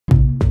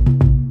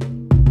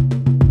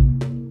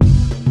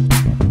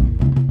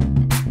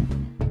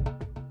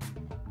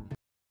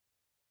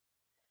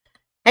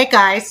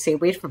guys,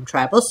 Seaweed from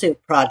Tribal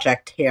Soup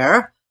Project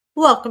here.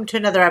 Welcome to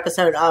another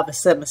episode of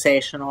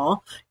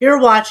SIMsational. You're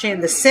watching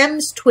the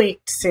Sims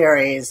Tweaked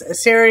series, a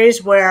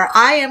series where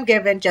I am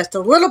given just a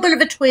little bit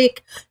of a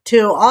tweak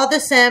to all the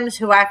Sims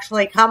who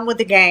actually come with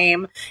the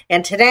game.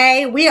 And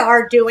today we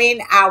are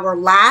doing our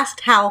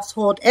last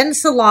household in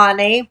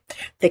Solani,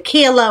 the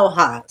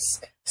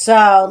Kealohas.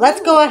 So let's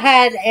go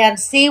ahead and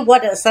see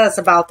what it says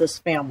about this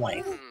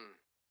family.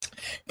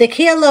 The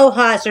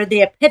Kealohas are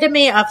the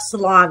epitome of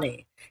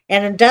Solani.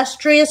 An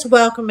industrious,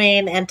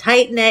 welcoming, and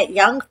tight-knit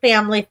young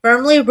family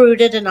firmly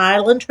rooted in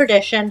island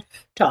tradition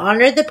to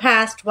honor the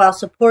past while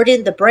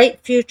supporting the bright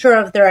future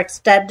of their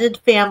extended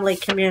family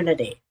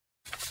community.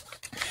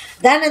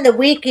 Then in the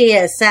wiki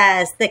it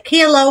says, the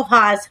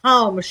Kealohas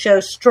home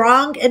shows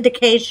strong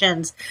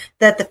indications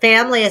that the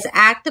family is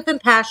active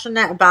and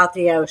passionate about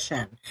the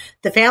ocean.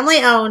 The family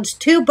owns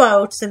 2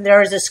 boats and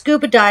there is a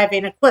scuba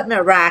diving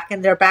equipment rack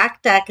in their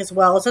back deck as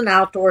well as an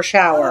outdoor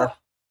shower.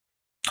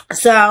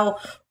 So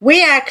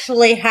we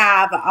actually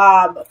have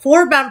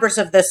 4 members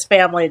of this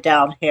family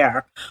down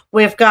here.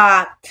 We've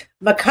got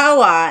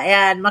Makoa,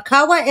 and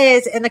Makoa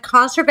is in the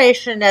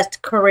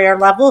conservationist career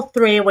level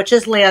 3, which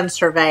is land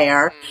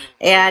surveyor,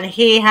 and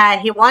he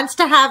wants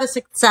to have a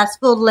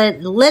successful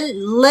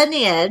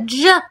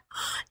lineage.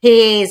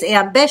 He's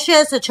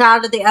ambitious, a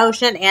child of the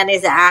ocean, and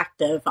he's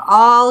active.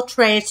 All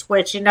traits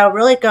which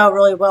really go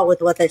really well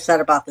with what they said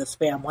about this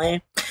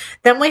family.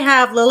 Then we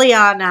have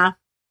Liliana.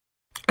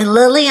 And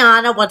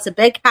Liliana wants a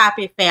big,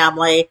 happy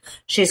family.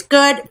 She's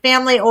good,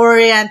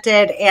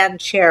 family-oriented, and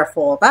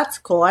cheerful. That's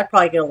cool. I'd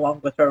probably get along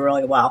with her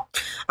really well.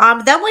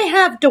 Then we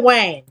have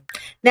Dwayne.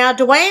 Now,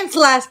 Dwayne's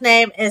last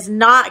name is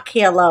not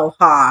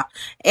Kealoha.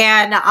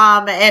 And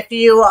if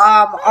you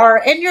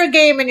are in your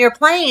game and you're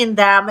playing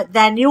them,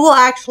 then you will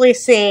actually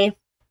see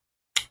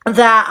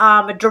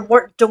that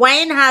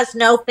Dwayne has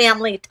no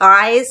family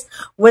ties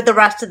with the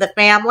rest of the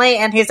family.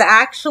 And he's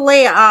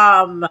actually...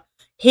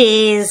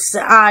 He's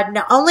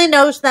only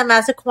knows them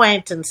as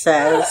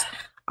acquaintances,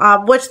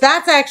 which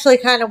that's actually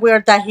kind of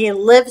weird that he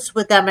lives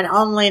with them and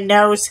only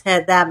knows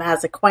them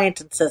as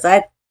acquaintances.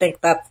 I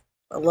think that's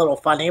a little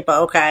funny,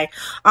 but okay.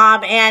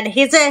 And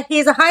he's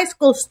a high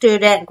school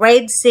student,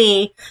 grade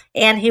C,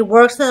 and he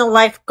works in a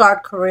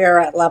lifeguard career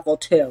at level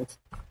 2.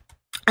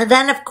 And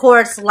then, of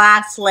course,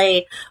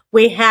 lastly,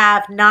 we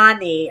have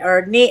Nani,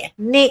 or Nini,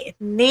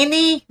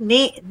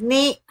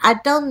 I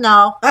don't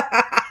know.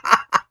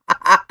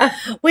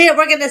 We're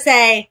going to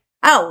say,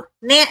 oh,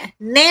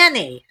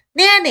 Nanny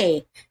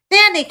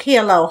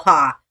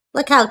Kealoha.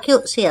 Look how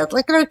cute she is.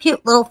 Look at her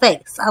cute little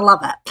face. I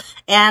love it.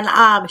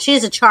 And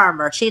she's a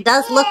charmer. She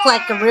does look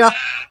like a real...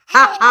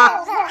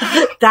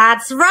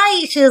 That's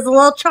right. She's a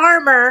little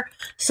charmer.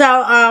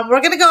 So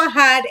we're going to go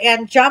ahead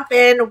and jump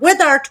in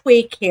with our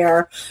tweak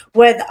here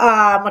with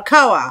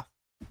Makoa.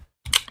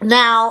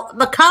 Now,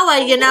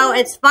 Makoa,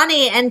 it's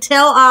funny.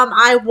 Until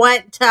I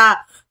went to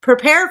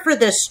prepare for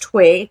this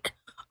tweak...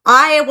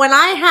 When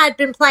I had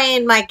been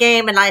playing my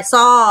game and I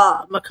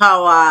saw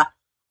Makoa,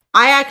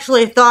 I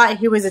actually thought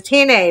he was a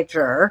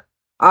teenager,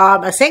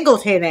 a single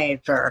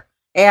teenager.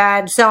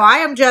 And so I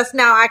am just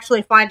now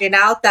actually finding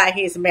out that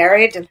he's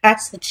married and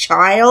has a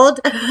child.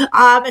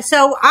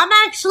 So I'm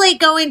actually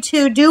going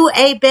to do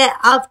a bit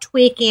of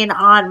tweaking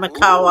on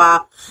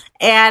Makoa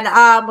and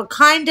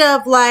kind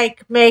of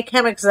like make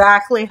him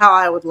exactly how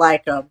I would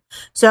like him.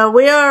 So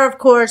we are, of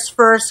course,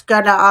 first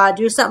going to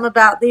do something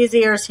about these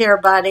ears here,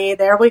 buddy.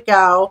 There we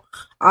go.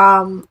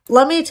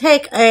 Let me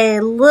take a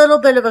little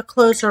bit of a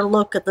closer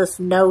look at this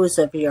nose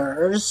of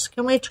yours.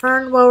 Can we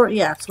turn lower?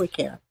 Yes, we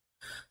can.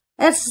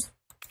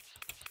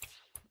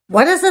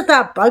 What is it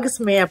that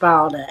bugs me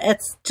about it?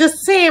 It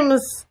just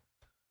seems,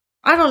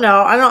 I don't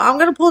know. I'm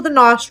going to pull the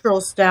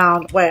nostrils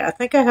down. Wait, I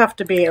think I have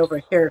to be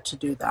over here to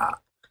do that.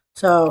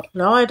 So,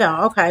 no, I don't.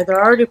 Okay,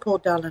 they're already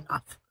pulled down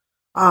enough.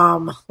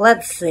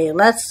 Let's see.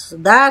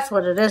 That's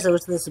what it is. It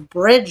was this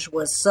bridge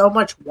was so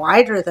much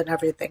wider than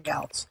everything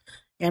else.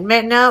 And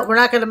no, we're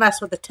not going to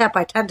mess with the tip.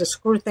 I tend to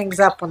screw things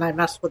up when I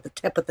mess with the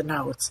tip of the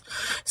nose.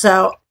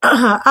 So,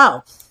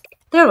 oh,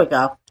 there we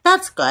go.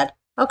 That's good.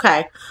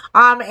 Okay.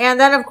 And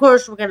then of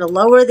course we're going to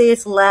lower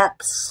these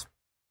lips.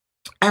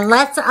 And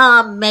let's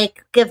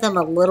give them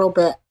a little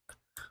bit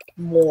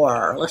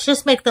more. Let's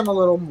just make them a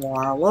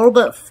little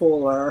bit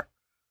fuller.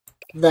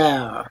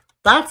 There.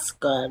 That's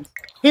good.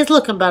 He's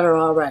looking better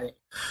already.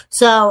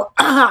 So,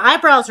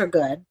 eyebrows are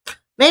good.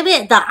 Maybe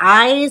the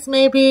eyes,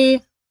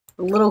 maybe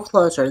a little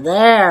closer.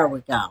 There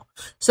we go.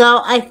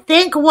 So, I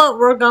think what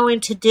we're going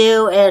to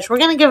do is we're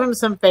going to give him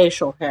some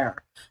facial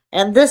hair.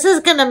 And this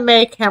is going to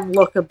make him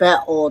look a bit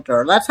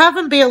older. Let's have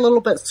him be a little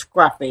bit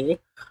scruffy.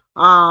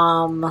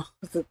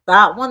 Is it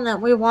that one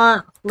that we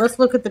want? Let's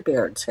look at the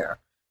beards here.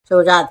 So,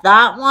 we got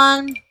that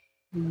one.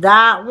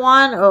 That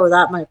one. Oh,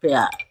 that might be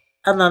it.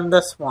 And then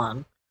this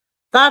one.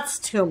 That's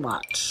too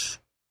much.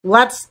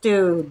 Let's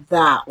do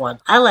that one.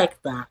 I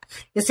like that.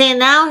 You see,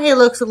 now he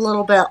looks a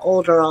little bit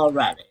older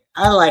already.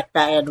 I like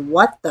that. And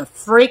what the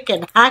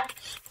freaking heck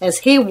is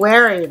he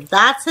wearing?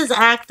 That's his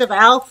active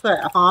outfit,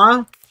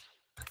 huh?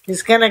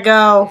 He's going to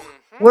go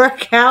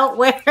workout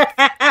wear.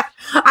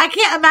 I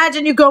can't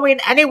imagine you going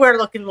anywhere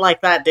looking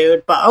like that,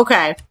 dude, but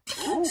okay.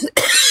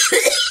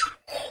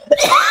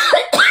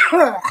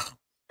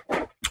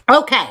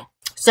 Okay,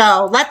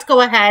 so let's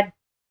go ahead.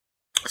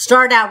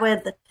 Start out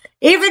with,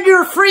 even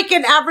your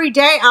freaking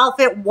everyday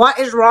outfit, what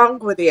is wrong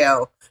with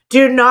you? Do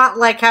you not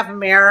like have a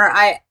mirror?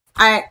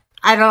 I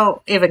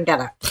don't even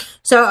get it.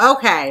 So,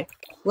 okay,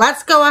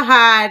 let's go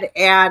ahead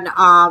and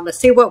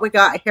see what we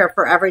got here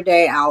for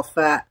everyday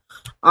outfit.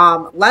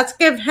 Let's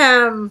give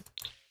him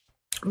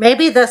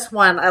maybe this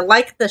one. I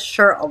like this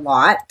shirt a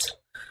lot.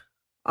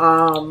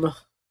 I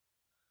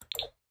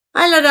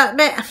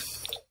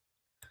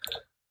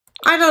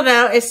don't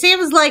know. It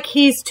seems like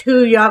he's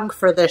too young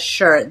for this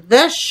shirt.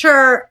 This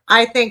shirt,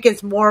 I think,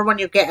 is more when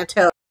you get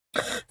into it.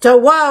 So,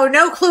 whoa,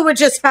 no clue what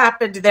just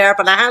happened there,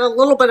 but I had a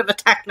little bit of a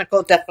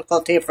technical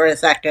difficulty for a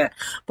second,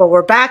 but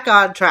we're back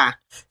on track.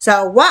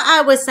 So, what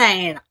I was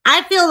saying,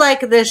 I feel like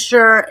this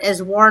shirt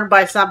is worn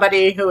by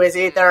somebody who is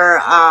either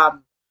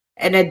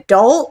an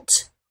adult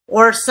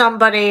or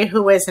somebody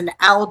who is an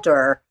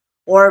elder,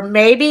 or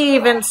maybe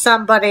even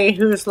somebody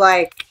who's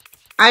like,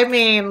 I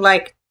mean,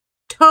 like,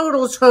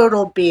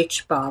 total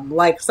beach bum,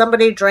 like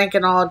somebody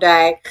drinking all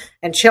day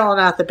and chilling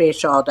at the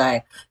beach all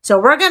day. So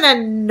we're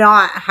gonna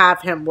not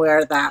have him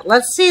wear that.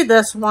 Let's see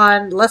this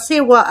one. Let's see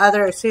what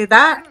other, see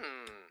that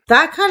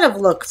kind of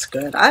looks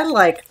good. I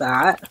like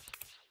that.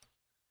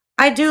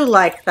 I do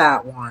like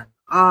that one.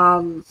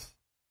 I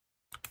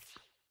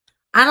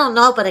don't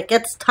know, but it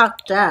gets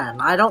tucked in.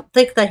 I don't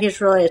think that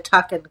he's really a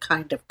tuck-in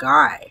kind of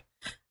guy.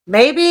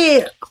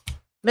 Maybe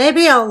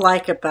I'll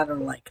like it better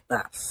like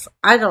this.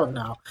 I don't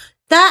know.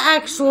 That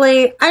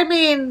actually, I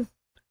mean,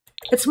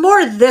 it's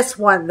more this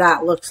one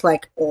that looks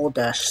like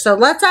oldish. So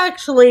let's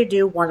actually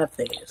do one of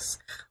these.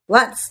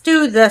 Let's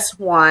do this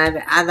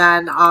one, and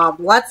then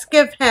let's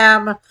give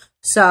him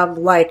some,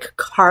 like,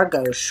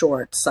 cargo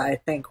shorts, I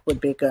think would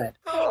be good.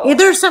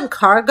 Either some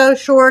cargo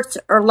shorts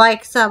or,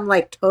 like, some,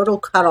 like, total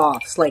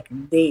cutoffs, like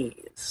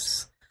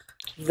these.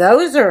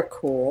 Those are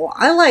cool.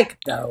 I like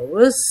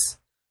those.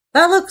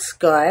 That looks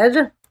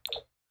good.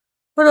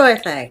 What do I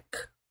think?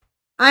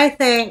 I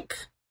think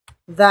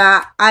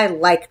that I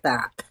like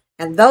that.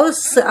 And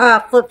those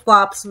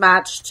flip-flops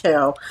match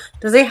too.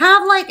 Does he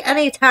have like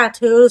any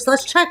tattoos?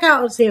 Let's check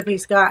out and see if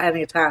he's got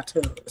any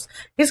tattoos.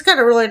 He's got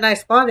a really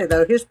nice body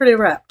though. He's pretty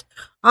ripped.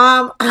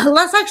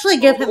 Let's actually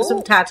give him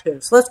some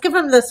tattoos. Let's give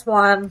him this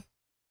one.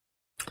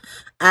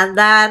 And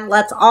then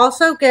let's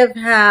also give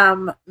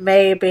him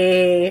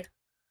maybe...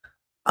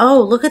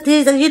 Oh, look at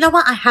these. You know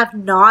what? I have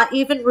not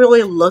even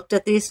really looked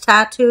at these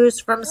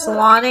tattoos from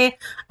Solani.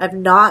 I've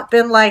not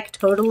been like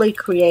totally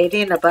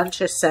creating a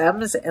bunch of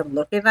Sims and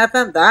looking at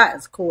them. That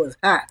is cool as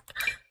heck.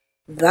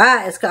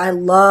 That is, I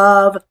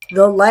love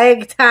the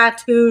leg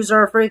tattoos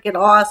are freaking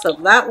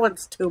awesome. That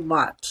one's too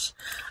much.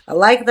 I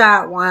like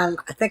that one.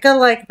 I think I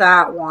like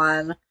that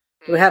one.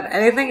 Do we have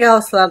anything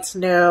else that's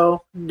new?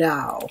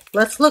 No.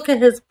 Let's look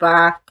at his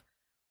back.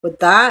 With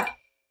that,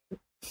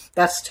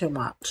 that's too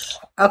much.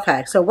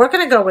 Okay, so we're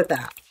going to go with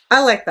that.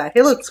 I like that.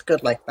 He looks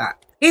good like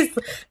that.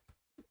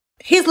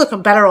 He's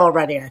looking better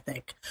already, I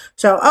think.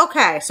 So,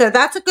 okay, so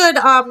that's a good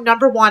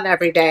number one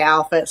everyday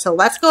outfit. So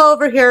let's go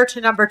over here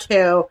to number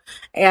two,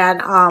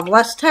 and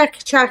let's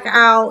check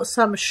out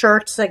some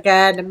shirts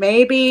again.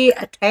 Maybe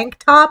a tank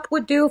top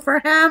would do for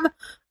him.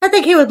 I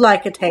think he would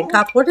like a tank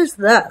top. What is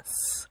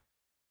this?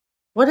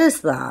 What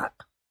is that?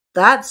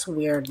 That's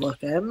weird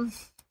looking.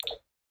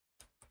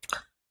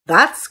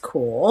 That's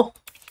cool.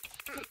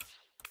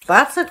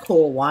 That's a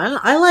cool one.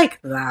 I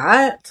like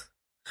that.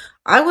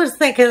 I was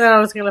thinking that I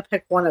was going to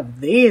pick one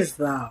of these,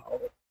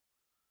 though.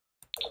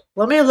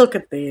 Let me look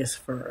at these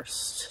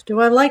first. Do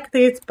I like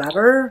these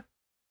better?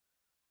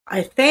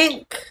 I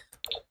think...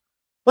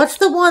 What's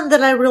the one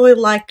that I really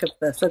like of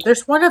this?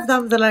 There's one of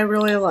them that I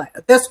really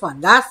like. This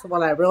one. That's the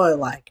one I really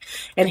like.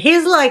 And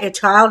he's like a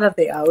child of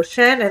the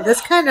ocean. And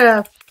this kind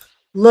of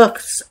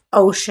looks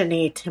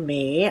oceany to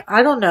me.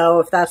 I don't know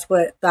if that's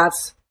what...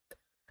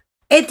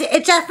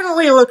 It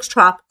definitely looks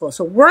tropical.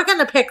 So we're going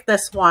to pick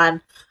this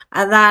one.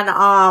 And then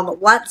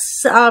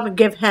let's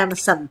give him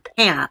some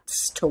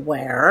pants to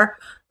wear.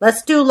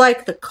 Let's do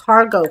like the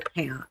cargo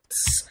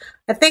pants.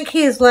 I think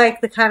he's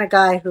like the kind of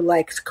guy who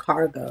likes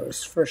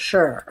cargos for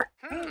sure.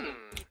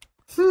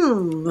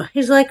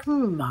 He's like,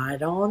 I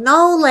don't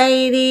know,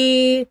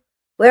 lady.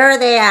 Where are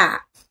they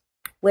at?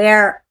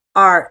 Where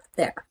are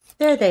they?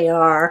 There they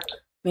are.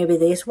 Maybe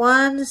these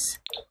ones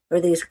or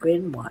these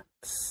green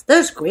ones.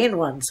 Those green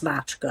ones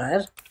match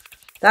good.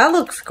 That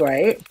looks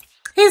great.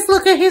 He's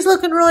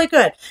looking really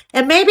good.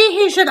 And maybe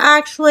he should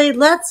actually,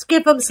 let's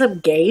give him some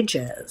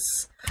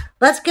gauges.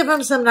 Let's give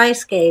him some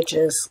nice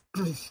gauges.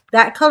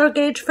 That color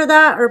gauge for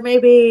that, or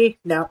maybe,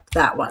 no,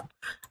 that one.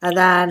 And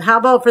then how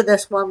about for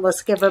this one,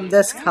 let's give him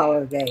this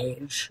color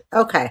gauge.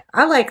 Okay,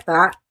 I like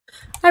that.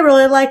 I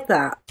really like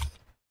that.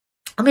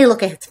 Let me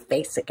look at his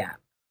face again.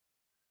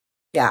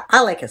 Yeah,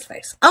 I like his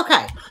face.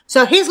 Okay,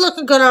 so he's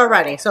looking good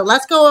already. So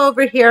let's go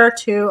over here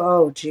to,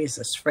 oh,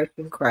 Jesus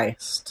freaking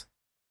Christ.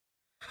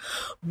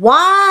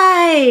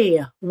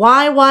 Why?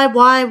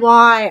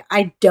 Why?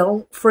 I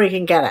don't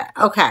freaking get it.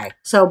 Okay,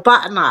 so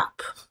button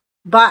up.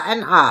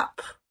 Button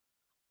up.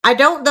 I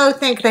don't, though,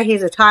 think that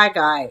he's a tie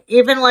guy.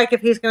 Even, like,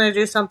 if he's going to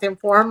do something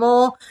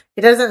formal,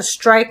 he doesn't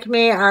strike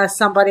me as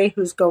somebody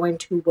who's going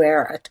to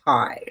wear a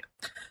tie.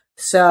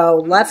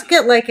 So, let's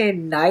get, like, a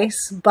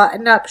nice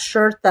button-up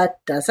shirt that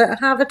doesn't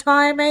have a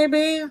tie,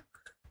 maybe?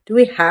 Do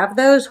we have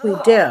those? We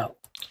do.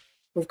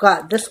 We've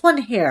got this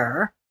one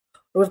here.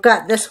 We've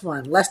got this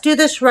one. Let's do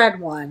this red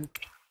one.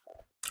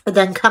 And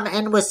then come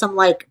in with some,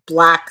 like,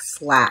 black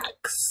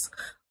slacks.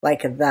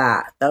 Like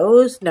that.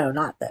 Those? No,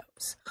 not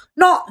those.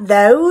 Not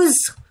those!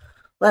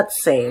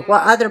 Let's see.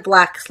 What other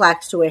black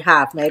slacks do we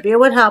have? Maybe it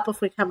would help if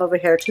we come over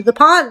here to the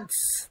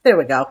pants. There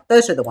we go.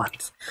 Those are the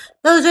ones.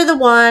 Those are the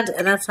ones.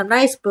 And then some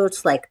nice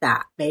boots like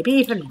that. Maybe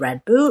even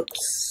red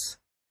boots.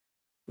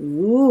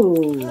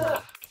 Ooh.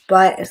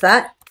 But is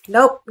that...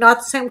 Nope, not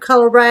the same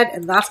color red,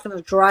 and that's going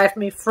to drive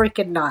me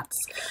freaking nuts.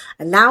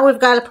 And now we've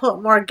got to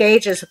put more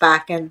gauges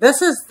back in.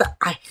 This is the...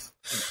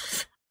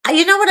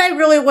 You know what I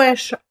really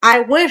wish?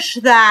 I wish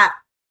that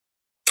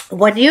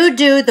when you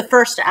do the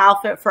first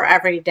outfit for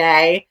every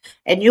day,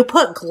 and you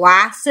put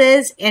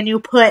glasses, and you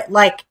put,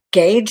 like,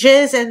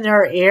 gauges in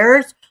their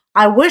ears,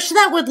 I wish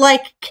that would,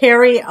 like,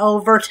 carry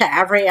over to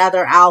every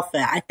other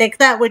outfit. I think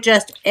that would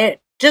just...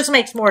 It just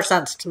makes more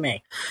sense to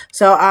me.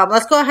 So,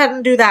 let's go ahead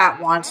and do that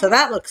one. So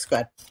that looks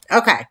good.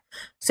 Okay.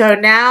 So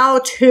now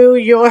to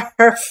your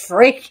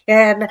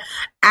freaking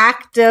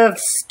active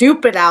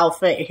stupid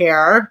outfit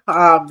here.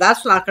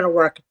 That's not going to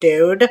work,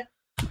 dude.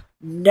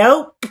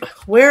 Nope.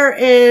 Where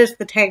is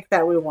the tank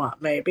that we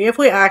want? Maybe if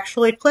we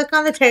actually click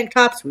on the tank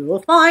tops, we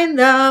will find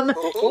them.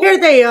 Here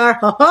they are.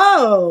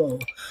 Ho-ho!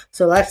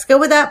 So let's go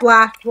with that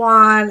black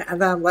one.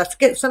 And then let's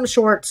get some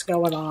shorts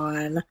going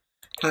on.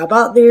 How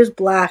about these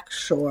black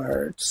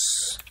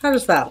shorts? How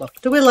does that look?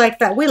 Do we like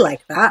that? We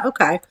like that.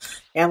 Okay.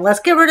 And let's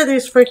get rid of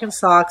these freaking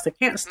socks. I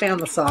can't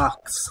stand the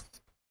socks.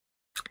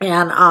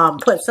 And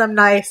put some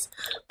nice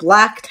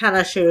black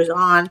tennis shoes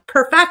on.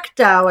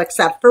 Perfecto.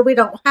 Except for we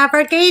don't have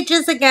our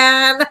gauges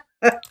again.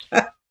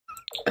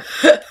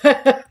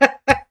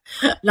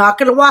 Not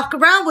going to walk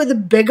around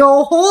with big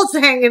old holes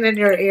hanging in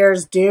your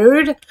ears,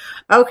 dude.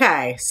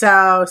 Okay.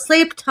 So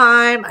sleep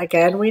time.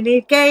 Again, we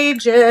need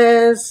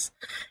gauges.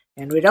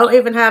 And we don't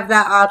even have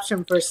that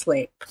option for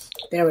sleep.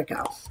 There we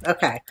go.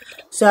 Okay.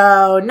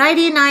 So,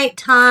 nighty-night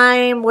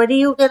time. What are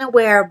you going to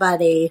wear,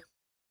 buddy?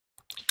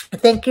 I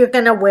think you're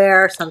going to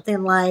wear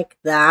something like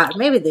that.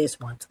 Maybe these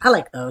ones. I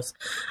like those.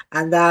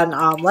 And then,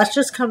 let's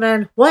just come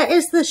in. What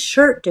is this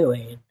shirt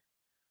doing?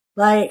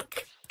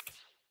 Like,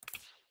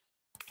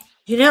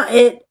 you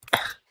know,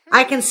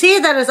 I can see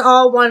that it's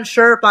all one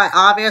shirt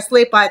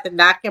obviously by the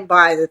neck and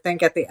by the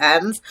thing at the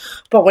ends.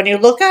 But when you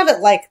look at it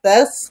like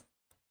this,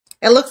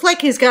 it looks like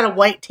he's got a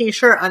white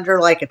t-shirt under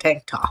like a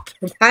tank top.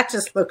 That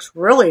just looks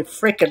really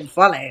freaking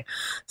funny.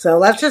 So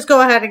let's just go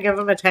ahead and give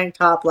him a tank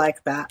top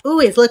like that. Ooh,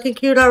 he's looking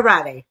cute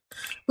already.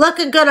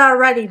 Looking good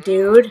already,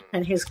 dude.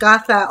 And he's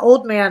got that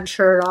old man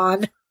shirt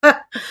on.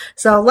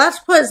 So let's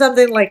put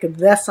something like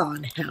this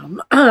on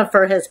him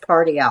for his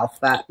party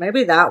outfit.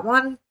 Maybe that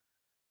one?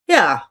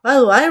 Yeah,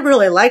 I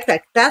really like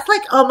that. That's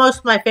like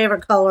almost my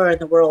favorite color in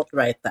the world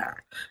right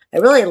there. I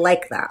really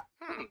like that.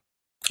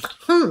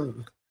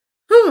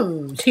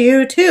 To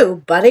you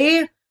too,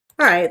 buddy.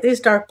 Alright, these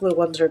dark blue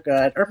ones are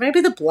good. Or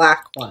maybe the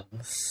black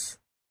ones.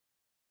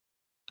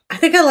 I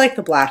think I like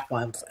the black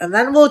ones. And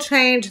then we'll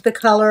change the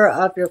color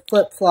of your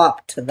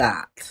flip-flop to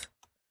that.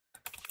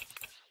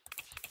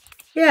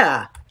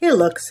 Yeah, he's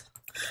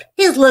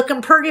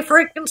looking pretty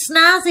freaking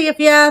snazzy if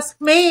you ask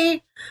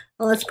me.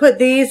 Well, let's put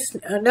these.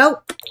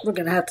 Nope, we're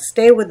going to have to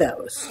stay with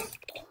those.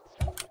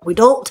 We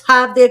don't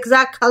have the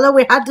exact color.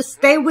 We had to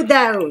stay with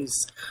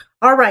those.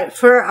 All right,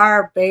 for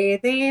our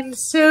bathing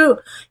suit,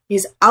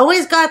 he's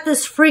always got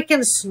this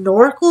freaking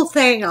snorkel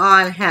thing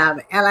on him.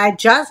 And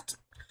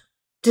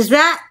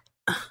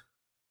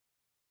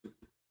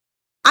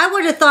I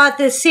would have thought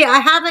this, see, I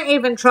haven't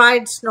even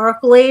tried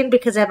snorkeling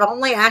because I've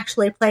only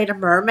actually played a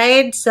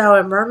mermaid.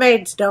 So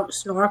mermaids don't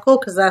snorkel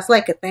because that's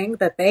like a thing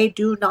that they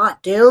do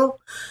not do.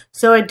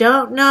 So I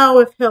don't know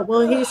if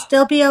will he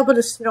still be able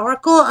to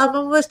snorkel. I'm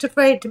almost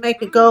afraid to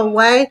make it go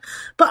away.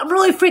 But I'm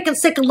really freaking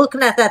sick of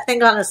looking at that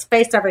thing on his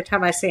face every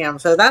time I see him.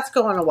 So that's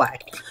going away.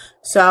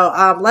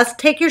 So let's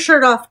take your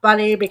shirt off,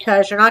 buddy,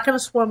 because you're not going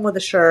to swim with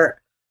a shirt.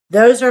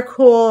 Those are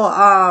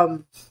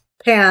cool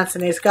pants,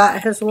 and he's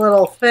got his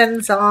little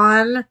fins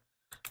on.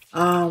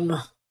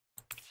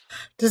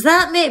 Does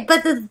that make,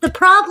 but the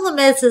problem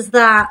is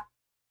that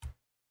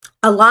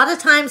a lot of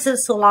times in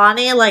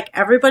Solani, like,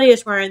 everybody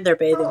is wearing their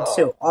bathing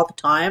suit all the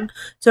time.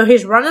 So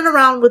he's running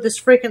around with this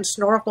freaking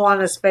snorkel on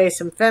his face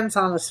and fins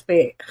on his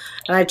feet.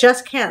 And I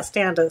just can't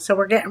stand it. So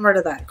we're getting rid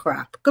of that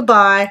crap.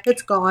 Goodbye.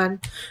 It's gone.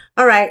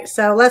 All right.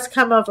 So let's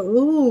come over.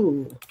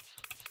 Ooh.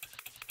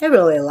 I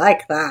really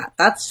like that.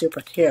 That's super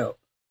cute.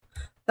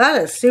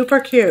 That is super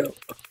cute.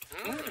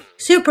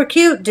 Super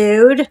cute,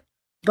 dude.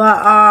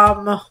 But,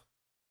 I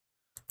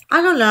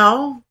don't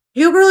know.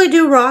 You really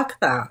do rock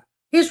that.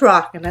 He's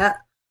rocking it.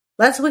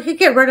 We could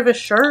get rid of his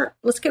shirt.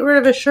 Let's get rid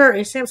of his shirt.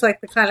 He seems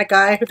like the kind of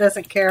guy who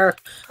doesn't care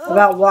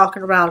about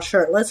walking around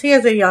shirtless. He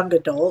is a young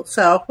adult,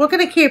 so we're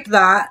going to keep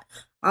that.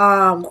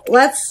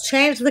 Let's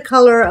change the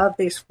color of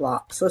these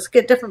flops. Let's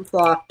get different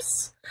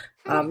flops.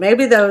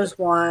 Maybe those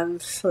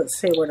ones. Let's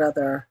see what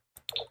other.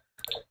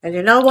 And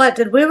you know what?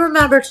 Did we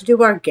remember to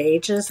do our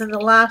gauges in the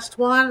last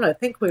one? I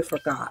think we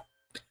forgot.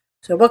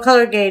 So what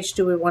color gauge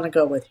do we want to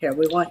go with here?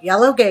 We want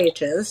yellow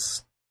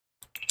gauges.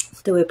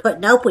 Do we put,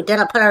 nope, we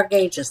didn't put our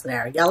gauges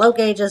there. Yellow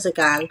gauges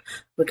again.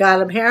 We got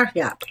them here?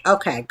 Yep.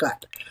 Okay,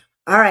 good.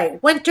 All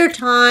right, winter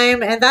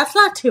time, and that's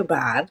not too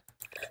bad.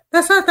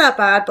 That's not that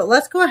bad, but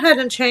let's go ahead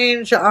and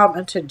change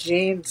into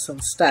jeans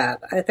instead.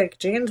 I think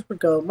jeans would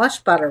go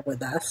much better with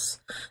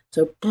this.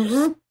 So,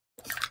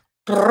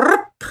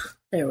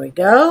 there we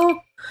go.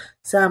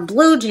 Some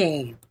blue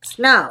jeans.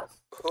 No.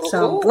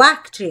 Some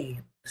black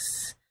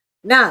jeans.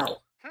 No.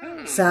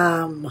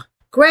 Some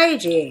gray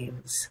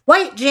jeans.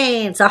 White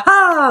jeans.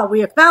 Aha! We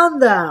have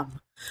found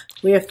them.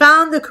 We have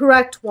found the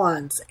correct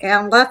ones.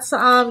 And let's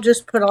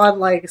just put on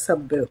like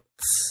some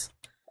boots.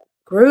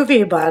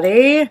 Groovy,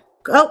 buddy.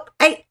 Oh,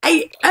 hey.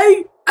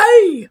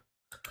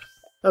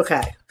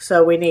 Okay,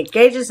 so we need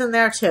gauges in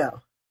there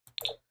too.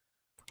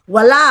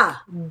 Voila!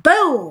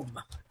 Boom!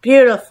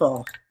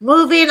 Beautiful.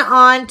 Moving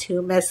on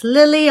to Miss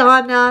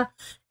Liliana.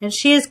 And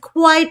she is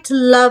quite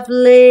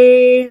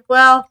lovely.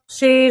 Well,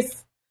 she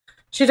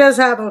does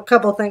have a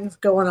couple things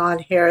going on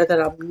here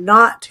that I'm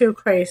not too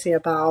crazy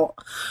about.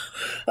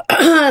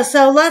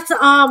 So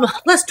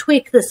let's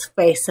tweak this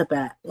face a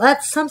bit.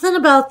 Something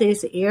about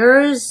these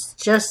ears,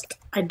 just,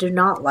 I do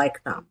not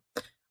like them.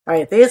 All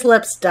right, these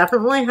lips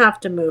definitely have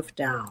to move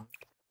down.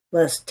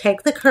 Let's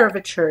take the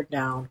curvature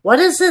down. What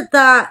is it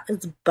that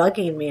is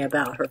bugging me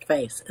about her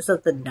face? Is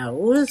it the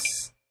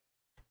nose?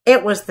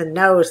 It was the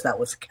nose that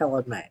was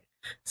killing me.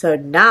 So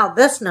now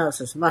this nose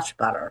is much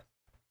better.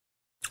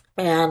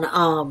 And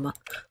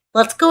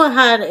let's go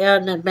ahead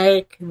and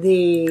make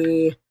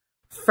the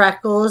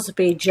freckles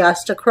be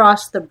just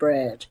across the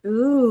bridge.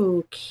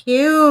 Ooh,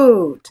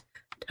 cute.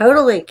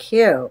 Totally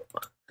cute.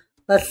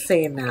 Let's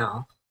see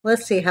now.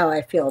 Let's see how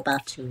I feel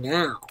about you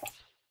now.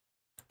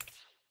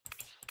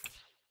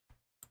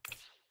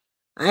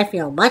 I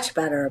feel much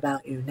better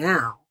about you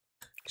now.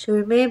 Should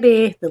we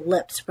maybe the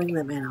lips bring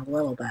them in a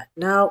little bit?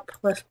 Nope.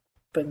 Let's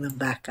bring them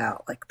back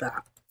out like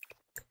that.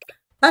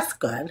 That's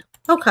good.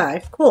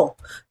 Okay, cool.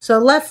 So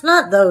let's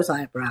not those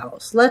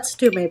eyebrows. Let's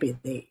do maybe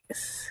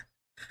these.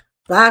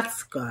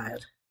 That's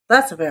good.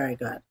 That's very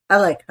good. I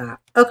like that.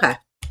 Okay.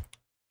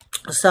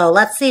 So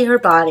let's see her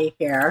body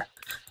here.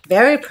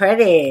 Very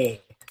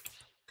pretty.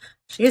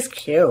 She's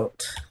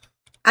cute.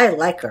 I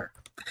like her.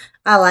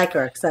 I like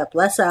her, except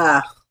let's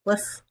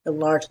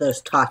enlarge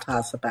those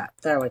tatas a bit.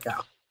 There we go.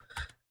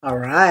 All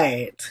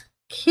right.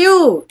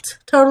 Cute.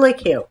 Totally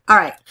cute. All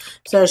right.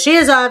 So she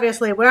is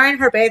obviously wearing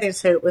her bathing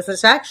suit, which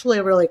is actually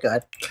really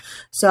good.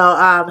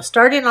 So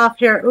starting off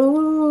here.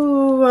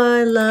 Ooh,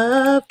 I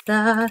love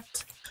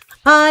that.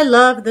 I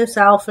love this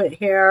outfit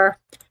here.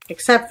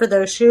 Except for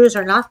those shoes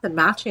are not the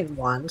matching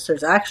ones.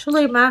 There's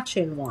actually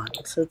matching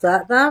ones. Is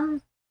that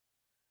them?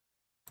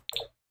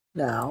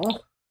 No.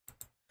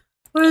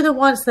 What are the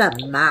ones that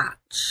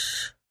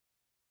match?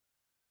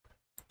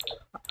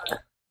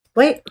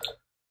 Wait.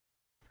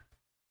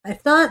 I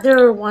thought there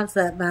were ones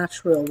that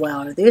match real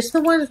well. Are these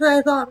the ones that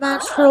I thought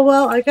matched real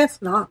well? I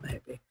guess not,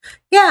 maybe.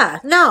 Yeah,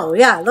 no,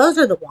 yeah, those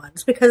are the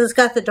ones. Because it's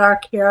got the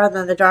dark hair and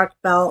then the dark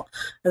belt.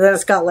 And then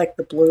it's got like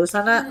the blues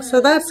on it. So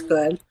that's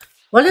good.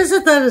 What is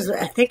it that is...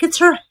 I think it's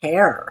her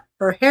hair.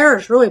 Her hair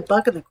is really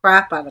bugging the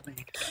crap out of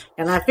me.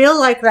 And I feel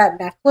like that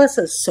necklace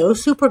is so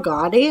super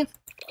gaudy.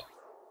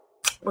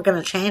 We're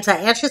going to change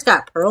that. And she's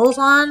got pearls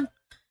on.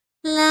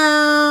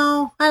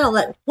 No, I don't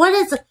like... What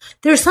is it?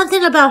 There's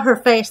something about her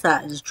face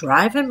that is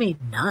driving me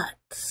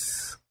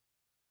nuts.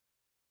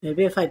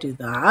 Maybe if I do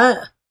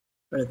that.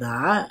 Or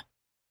that.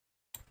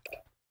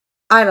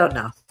 I don't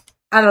know.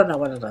 I don't know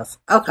what it is.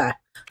 Okay.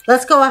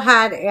 Let's go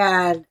ahead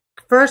and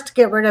first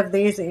get rid of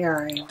these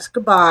earrings.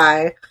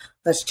 Goodbye.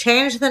 Let's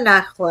change the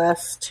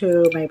necklace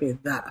to maybe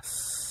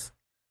this.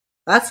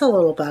 That's a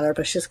little better,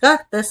 but she's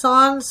got this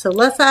on, so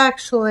let's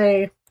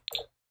actually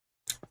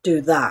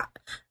do that.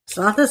 It's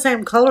not the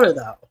same color,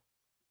 though.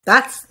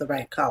 That's the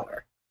right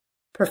color.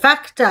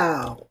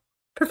 Perfecto.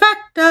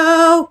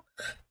 Perfecto.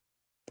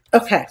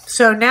 Okay,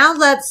 so now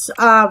let's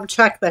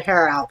check the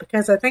hair out,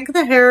 because I think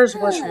the hair is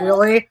what's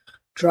really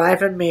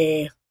driving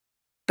me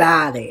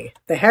batty.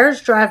 The hair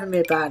is driving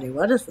me batty.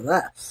 What is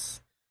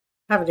this?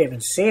 I haven't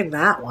even seen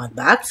that one.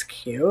 That's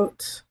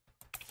cute.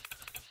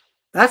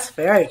 That's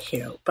very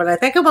cute. But I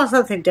think I want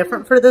something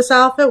different for this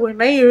outfit. We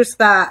may use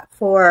that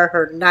for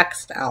her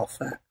next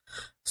outfit.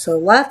 So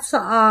let's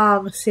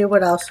see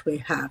what else we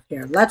have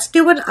here. Let's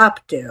do an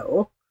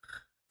updo.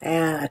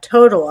 And a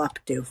total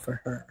updo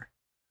for her.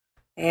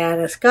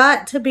 And it's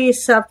got to be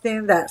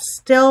something that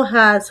still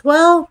has,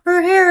 well,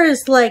 her hair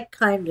is like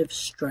kind of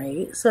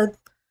straight. So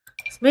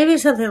maybe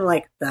something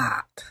like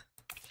that.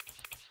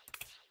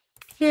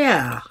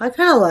 Yeah, I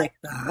kind of like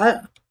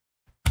that.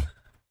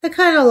 I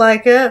kind of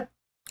like it.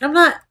 I'm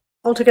not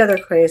altogether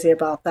crazy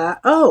about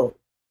that. Oh,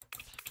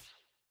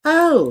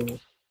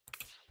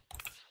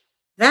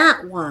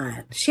 that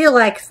one. She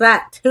likes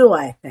that too,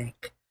 I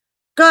think.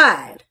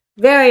 Good.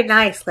 Very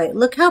nice. Like,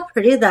 look how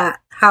pretty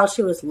how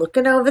she was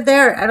looking over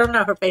there. I don't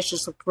know, her face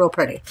just looked real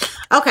pretty.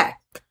 Okay.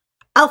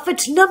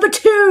 Outfit number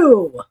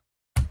 2.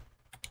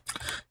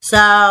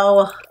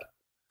 So,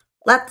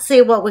 let's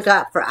see what we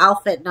got for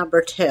outfit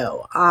number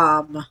 2.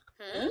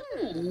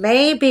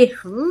 Maybe,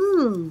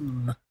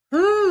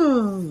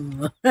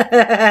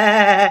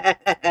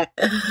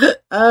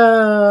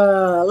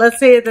 let's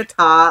see the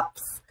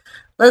tops.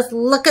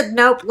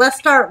 Nope, let's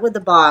start with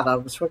the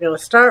bottoms. We're going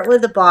to start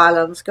with the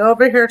bottoms, go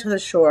over here to the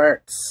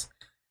shorts,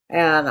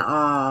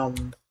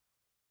 and,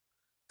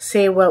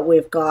 see what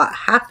we've got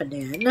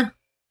happening.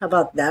 How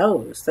about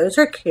those? Those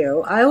are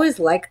cute. I always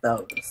like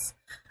those.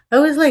 I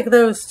always like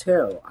those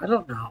too. I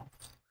don't know.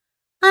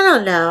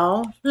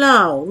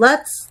 No,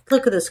 let's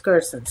look at the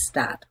skirts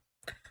instead.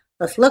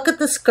 Let's look at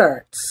the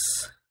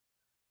skirts.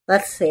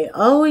 Let's see.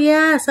 Oh,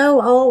 yes.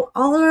 Oh,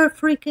 all our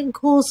freaking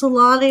cool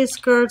Solani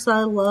skirts.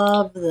 I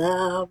love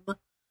them.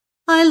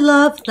 I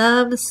love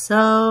them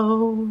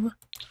so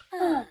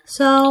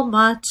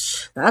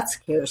much. That's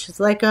cute. She's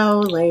like, oh,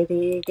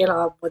 lady, get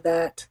on with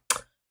it.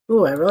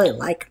 Ooh, I really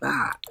like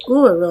that.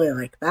 Ooh, I really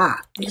like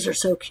that. These are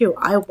so cute.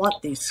 I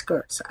want these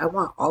skirts. I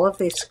want all of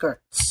these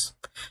skirts.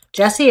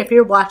 Jessie, if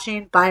you're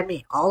watching, buy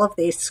me all of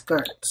these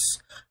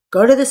skirts.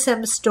 Go to the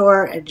Sims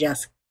store and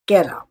just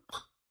get them.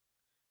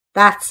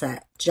 That's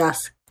it.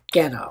 Just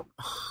get them.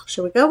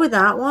 Should we go with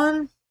that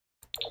one?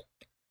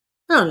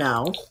 I don't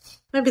know.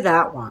 Maybe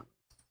that one.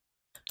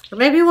 Or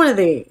maybe one of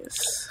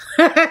these.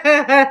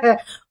 Or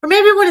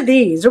maybe one of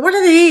these. Or one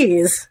of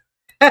these.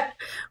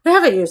 We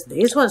haven't used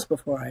these ones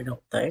before, I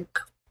don't think.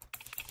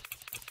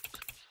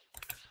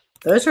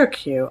 Those are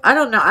cute. I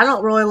don't know. I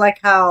don't really like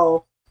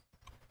how...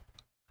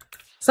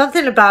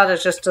 Something about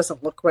it just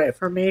doesn't look right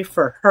for me,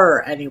 for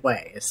her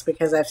anyways.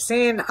 Because I've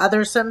seen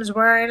other Sims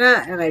wearing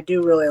it, and I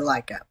do really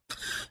like it.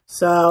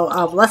 So,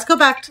 let's go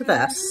back to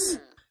this.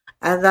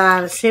 And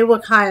then see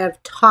what kind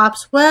of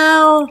tops...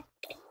 Well...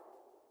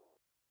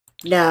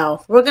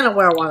 No, we're going to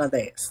wear one of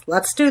these.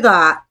 Let's do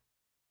that.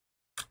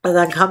 And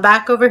then come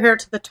back over here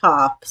to the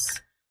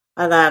tops.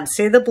 And then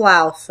see the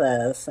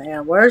blouses.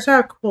 And where's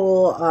our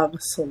cool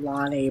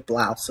Solani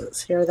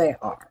blouses? Here they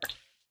are.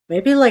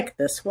 Maybe like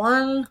this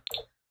one?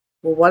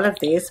 Will one of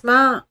these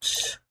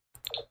match?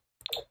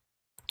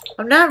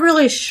 I'm not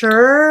really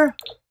sure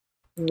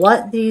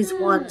what these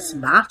ones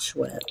match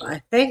with.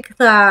 I think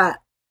that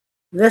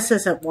this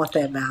isn't what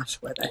they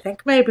match with. I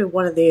think maybe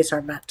one of these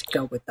are meant to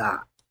go with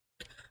that.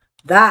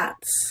 That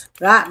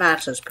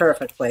matches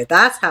perfectly.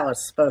 That's how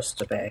it's supposed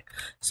to be.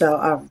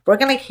 So we're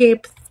going to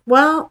keep,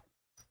 well,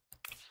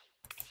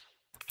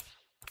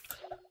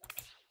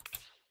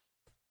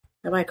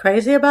 am I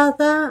crazy about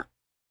that?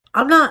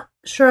 I'm not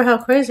sure how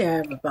crazy I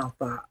am about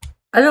that.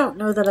 I don't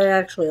know that I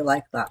actually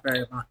like that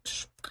very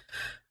much.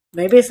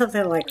 Maybe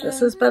something like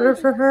this is better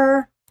for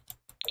her.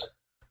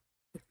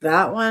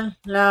 That one?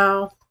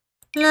 No.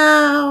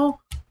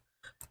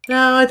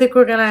 No, I think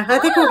we're gonna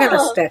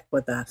stick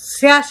with this.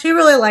 Yeah, she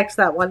really likes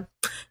that one.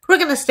 We're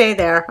gonna stay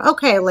there.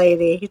 Okay,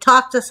 lady, you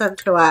talked us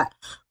into it.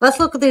 Let's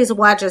look at these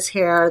wedges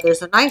here.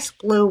 There's a nice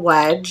blue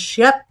wedge.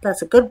 Yep,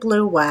 that's a good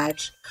blue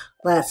wedge.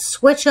 Let's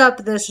switch up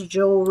this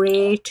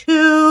jewelry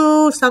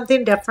to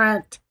something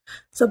different.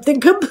 Something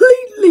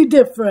completely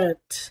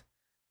different.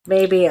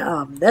 Maybe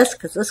this,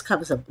 because this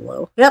comes in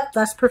blue. Yep,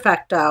 that's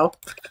perfecto.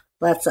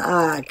 Let's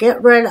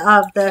get rid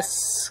of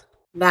this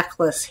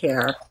necklace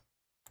here.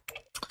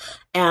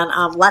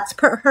 And let's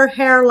put her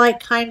hair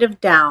like kind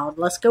of down.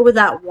 Let's go with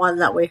that one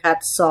that we had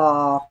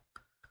saw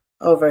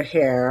over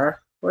here.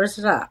 Where's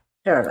it at?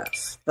 Here it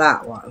is.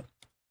 That one.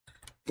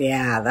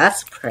 Yeah,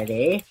 that's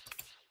pretty.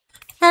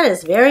 That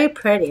is very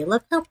pretty.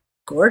 Look how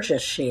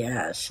gorgeous she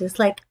is. She's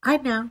like, I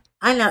know.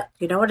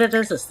 You know what it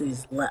is? It's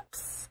these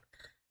lips.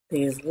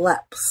 These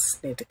lips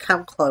need to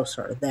come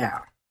closer.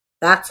 There.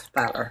 That's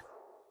better.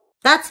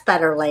 That's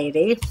better,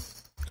 lady.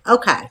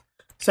 Okay.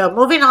 So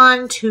moving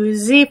on to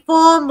the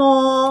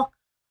formal.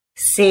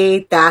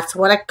 See, that's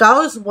what it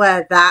goes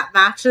with. That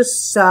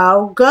matches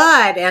so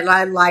good. And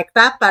I like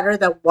that better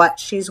than what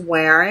she's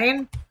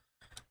wearing.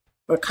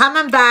 We're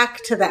coming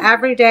back to the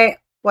everyday.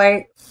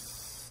 Wait.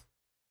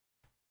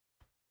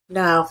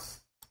 No.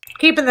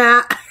 Keeping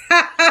that.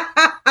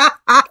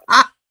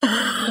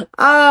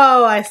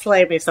 Oh, I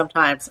slay me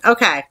sometimes.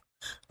 Okay.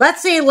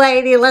 Let's see,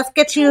 lady. Let's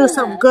get you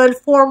some good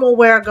formal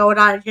wear going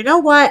on. You know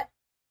what?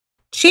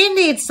 She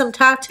needs some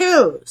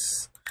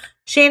tattoos.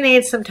 She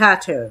needs some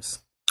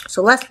tattoos.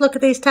 So let's look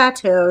at these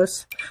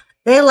tattoos.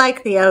 They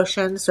like the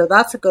ocean, so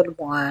that's a good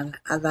one.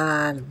 And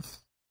then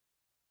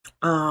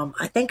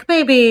I think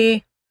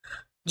maybe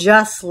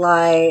just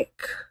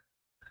like,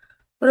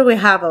 what do we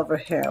have over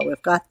here?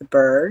 We've got the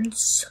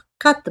birds.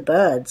 Got the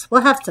birds.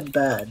 We'll have some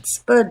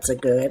birds. Birds are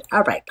good.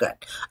 All right, good.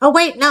 Oh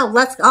wait, no.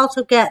 Let's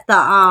also get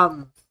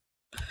the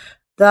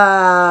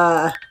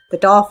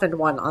dolphin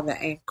one on the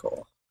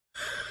ankle.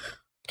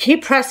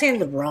 Keep pressing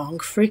the wrong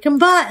freaking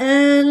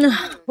button.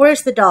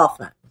 Where's the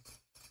dolphin?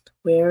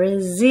 Where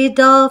is the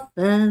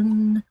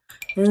dolphin?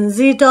 In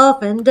the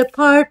dolphin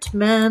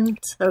department.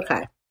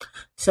 Okay.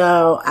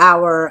 So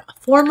our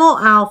formal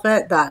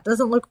outfit, that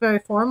doesn't look very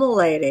formal,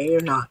 lady.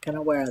 You're not going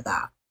to wear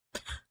that.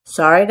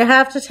 Sorry to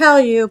have to tell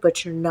you,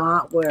 but you're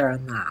not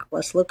wearing that.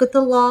 Let's look at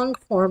the long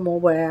formal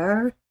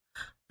wear.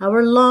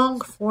 Our long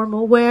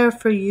formal wear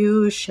for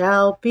you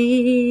shall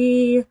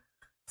be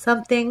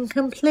something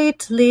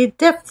completely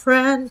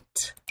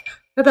different.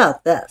 What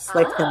about this?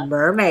 Like the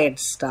mermaid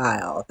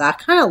style. That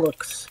kind of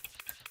looks,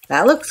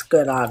 that looks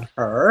good on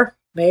her.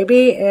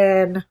 Maybe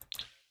in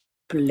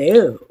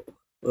blue.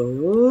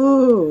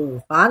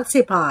 Ooh,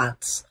 fancy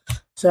pants.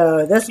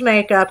 So this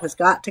makeup has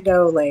got to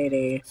go,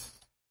 lady.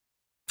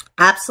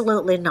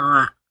 Absolutely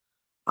not.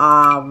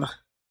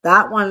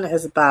 That one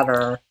is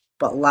better,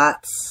 but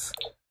let's,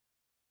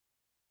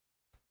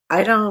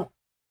 I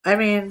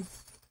mean,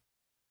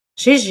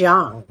 she's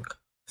young.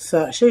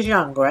 So she's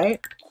young, right?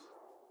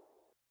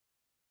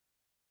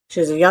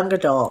 She's a young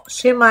adult.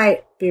 She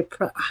might be,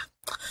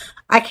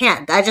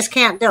 I just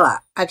can't do it.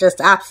 I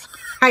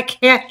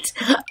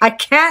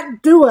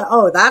can't do it.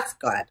 Oh, that's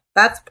good.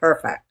 That's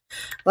perfect.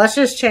 Let's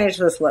just change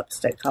this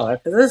lipstick color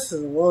because this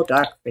is a little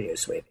dark for you,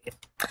 sweetie.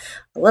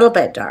 A little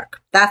bit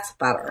dark. That's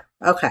better.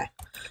 Okay.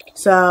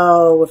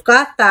 So we've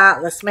got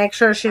that. Let's make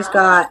sure she's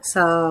got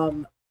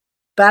some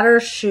better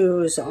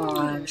shoes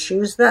on.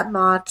 Shoes that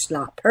match,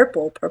 not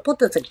purple. Purple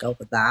doesn't go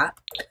with that.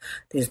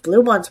 These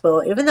blue ones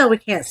will. Even though we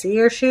can't see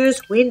your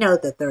shoes, we know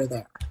that they're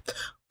there.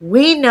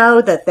 We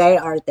know that they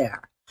are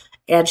there.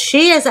 And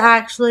she is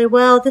actually,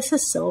 well, this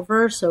is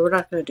silver, so we're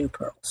not going to do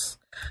pearls.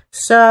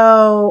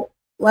 So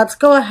let's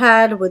go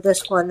ahead with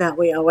this one that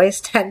we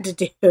always tend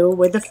to do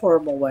with the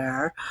formal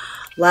wear.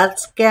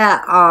 Let's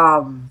get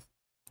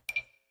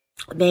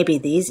maybe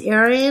these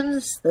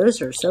earrings.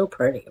 Those are so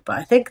pretty, but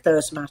I think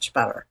those match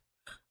better.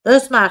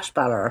 Those match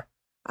better.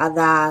 And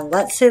then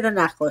let's see the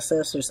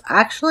necklaces. There's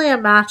actually a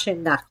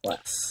matching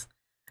necklace.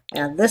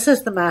 And this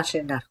is the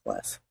matching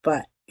necklace.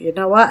 But you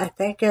know what? I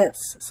think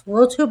it's a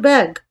little too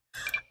big.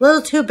 A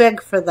little too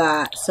big for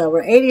that. So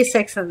we're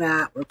 86 in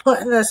that. We're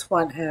putting this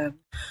one in.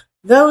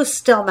 Those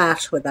still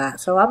match with that.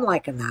 So I'm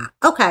liking that.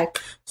 Okay.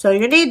 So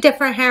you need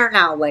different hair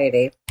now,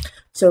 lady.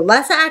 So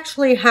let's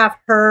actually have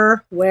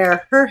her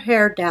wear her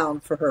hair down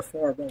for her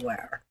formal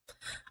wear.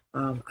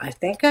 I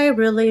think I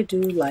really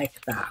do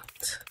like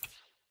that.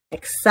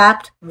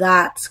 Except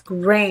that's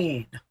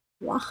green.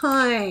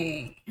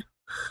 Why?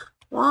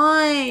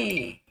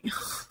 Why?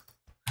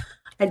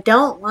 I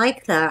don't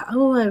like that.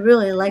 Oh, I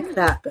really like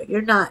that, but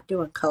you're not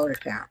doing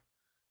colored hair.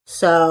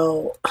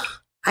 So,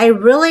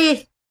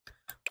 we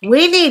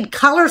need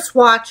color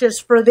swatches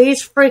for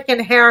these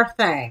freaking hair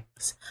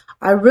things.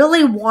 I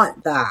really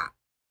want that.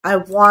 I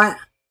want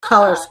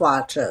color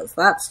swatches.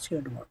 That's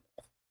too normal.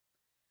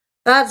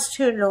 That's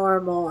too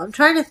normal. I'm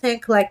trying to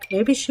think, like,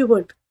 maybe she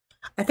would,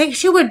 I think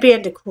she would be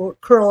into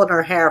curling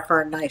her hair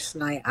for a nice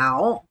night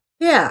out.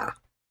 Yeah,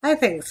 I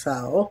think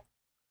so.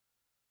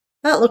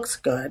 That looks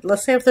good.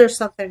 Let's see if there's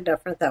something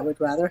different that we'd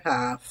rather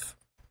have.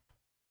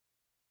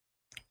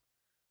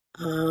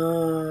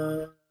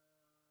 Nope,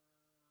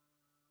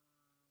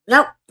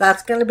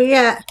 that's going to be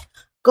it.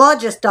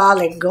 Gorgeous,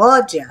 darling,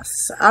 gorgeous.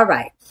 All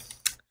right.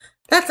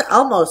 That's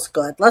almost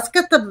good. Let's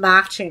get the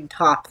matching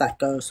top that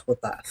goes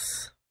with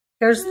this.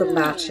 Here's the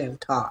matching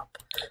top.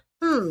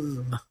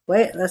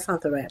 Wait, that's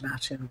not the right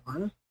matching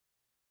one.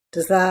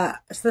 Is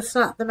this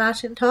not the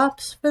matching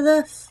tops for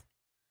this?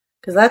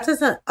 Because that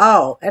doesn't,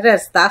 oh, it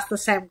is. That's the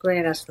same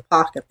green as the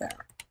pocket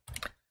there.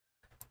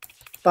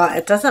 But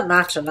it doesn't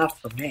match enough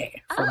for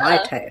me, for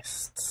my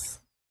tastes.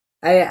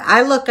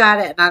 I look at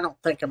it and I don't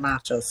think it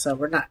matches, so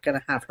we're not going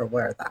to have her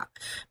wear that.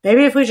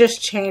 Maybe if we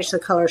just change the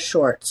color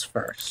shorts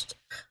first.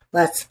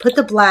 Let's put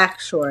the black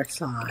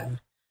shorts on.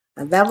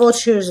 And then we'll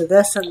choose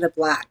this in the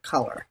black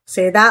color.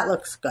 See, that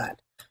looks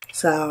good.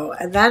 So,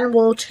 and then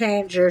we'll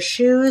change your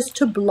shoes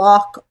to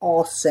block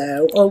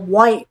also, or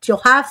white. You'll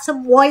have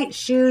some white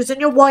shoes and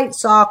your white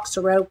socks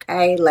are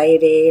okay,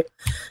 lady.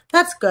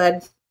 That's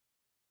good.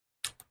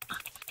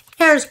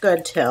 Hair's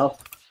good too. All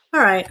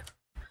right.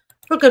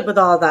 We're good with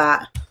all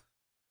that.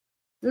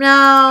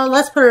 Now,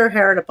 let's put her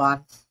hair in a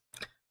bun.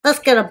 Let's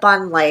get a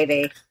bun,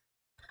 lady.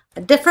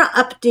 A different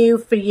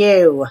updo for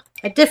you.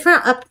 A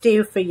different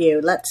updo for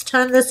you. Let's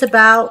turn this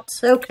about.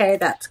 Okay,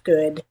 that's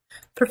good.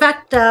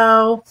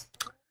 Perfecto.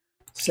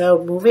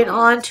 So, moving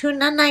on to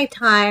the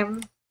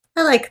nighttime.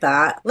 I like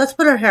that. Let's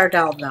put her hair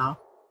down now.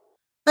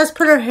 Let's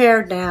put her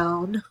hair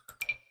down.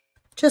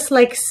 Just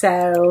like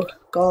so.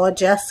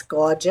 Gorgeous,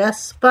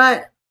 gorgeous.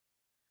 But,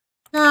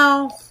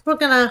 no, we're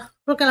gonna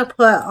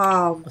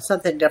put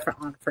something different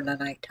on for the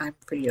nighttime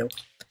for you.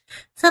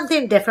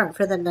 Something different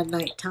for the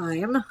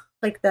nighttime.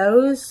 Like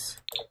those.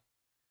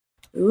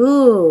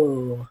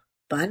 Ooh,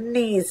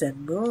 bunnies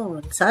and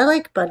moons. I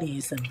like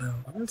bunnies and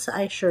moons.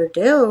 I sure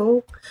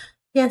do.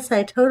 Yes,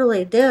 I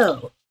totally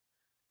do.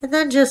 And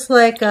then just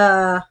like,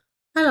 I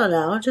don't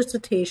know, just a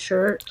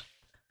t-shirt.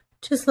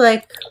 Just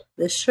like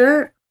this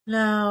shirt.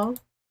 No.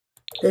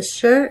 This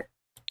shirt?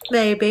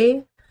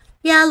 Maybe.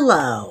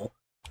 Yellow.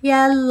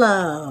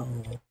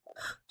 Yellow.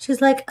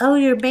 She's like, oh,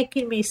 you're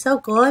making me so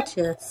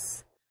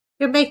gorgeous.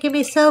 You're making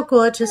me so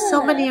gorgeous.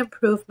 So many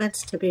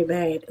improvements to be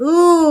made.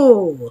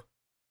 Ooh.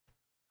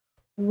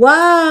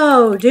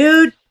 Whoa,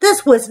 dude.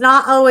 This was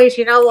not always,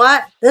 you know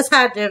what? This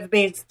had to have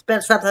been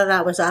something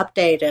that was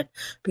updated.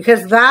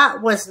 Because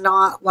that was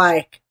not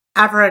like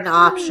ever an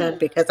option.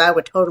 Because I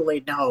would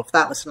totally know if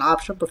that was an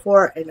option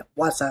before and it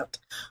wasn't.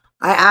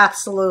 I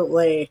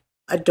absolutely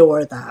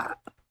adore that.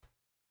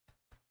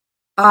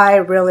 I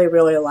really,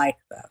 really like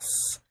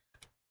this.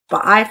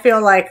 But I feel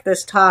like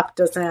this top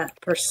doesn't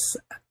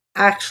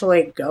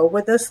actually go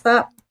with this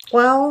that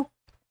well.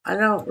 I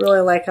don't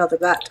really like how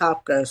that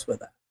top goes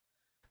with it.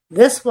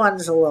 This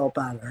one's a little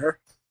better.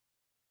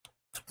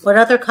 What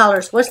other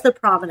colors? What's the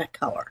prominent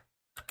color?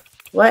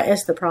 What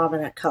is the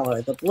prominent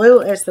color? The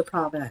blue is the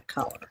prominent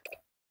color.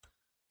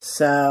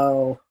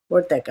 So,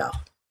 where'd they go?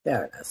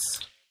 There it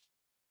is.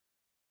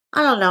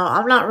 I don't know.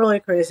 I'm not really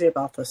crazy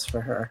about this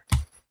for her.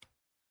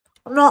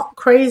 I'm not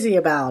crazy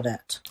about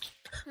it.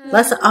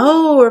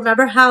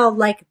 Remember how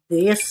like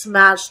this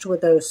matched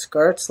with those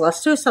skirts?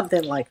 Let's do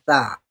something like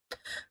that.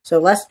 So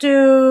let's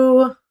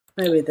do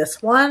maybe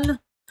this one.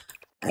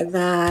 And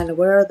then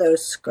where are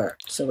those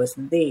skirts? It was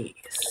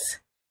these.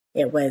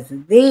 It was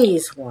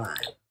these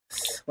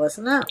ones,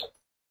 wasn't it?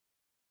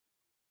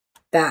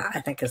 That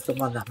I think is the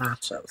one that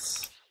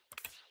matches.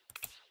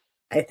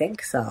 I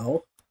think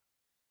so.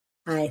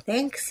 I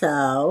think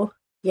so.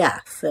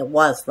 Yes, it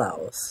was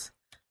those.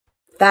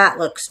 That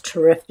looks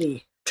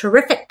terrific.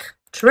 Terrific.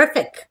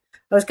 Terrific.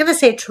 I was going to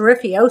say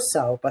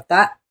terrifioso, but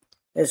that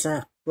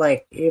isn't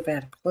like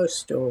even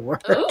close to a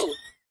word. Oh.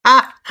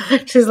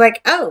 She's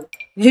like, oh,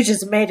 you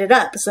just made it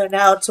up, so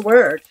now it's a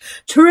word.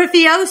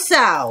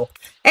 Terrifioso.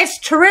 It's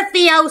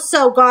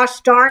terrifioso,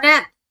 gosh darn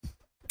it.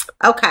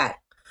 Okay.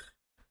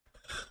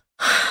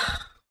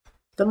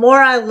 The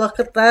more I look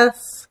at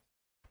this,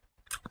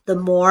 the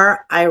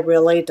more I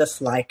really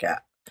dislike it.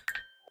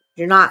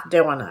 You're not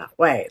doing it.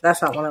 Wait,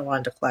 that's not what I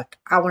wanted to click.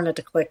 I wanted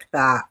to click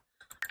that.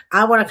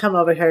 I want to come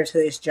over here to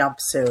these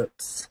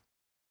jumpsuits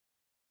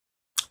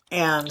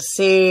and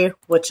see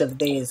which of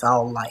these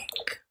I'll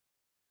like.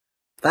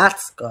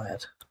 That's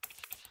good.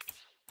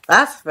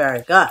 That's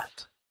very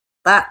good.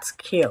 That's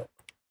cute.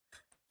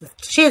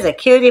 She's a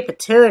cutie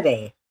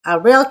patootie. A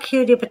real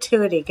cutie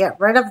patootie. Get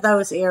rid of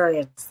those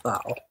earrings,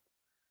 though.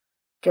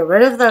 Get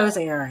rid of those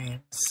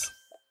earrings.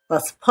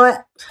 Let's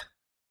put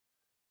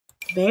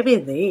maybe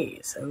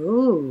these.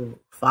 Ooh,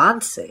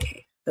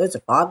 fancy. Those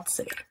are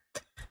fancy.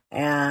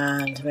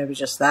 And maybe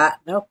just that.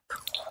 Nope.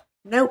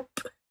 Nope.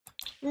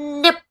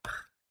 Nope.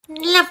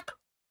 Nope.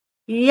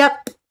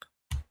 Yep.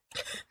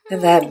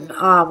 And then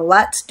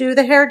let's do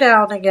the hair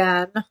down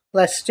again.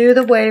 Let's do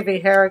the wavy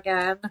hair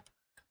again.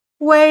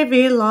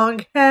 Wavy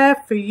long hair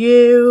for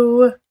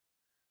you.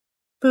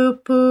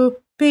 Boop boop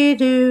be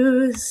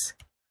doos.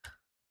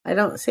 I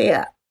don't see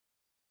it.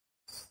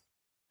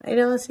 I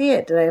don't see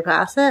it. Did I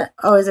pass it?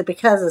 Oh, is it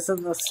because it's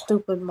in the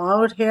stupid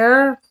mode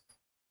here?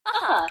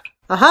 Aha.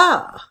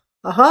 Aha.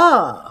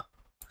 Aha.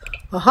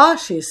 Aha,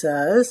 she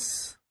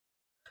says.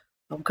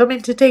 I'm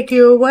coming to take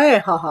you away,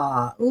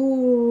 haha.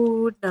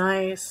 Ooh,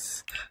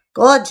 nice.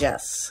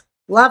 Gorgeous.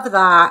 Love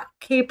that.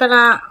 Keeping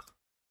it.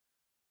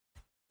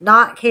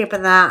 Not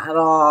keeping that at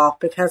all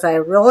because I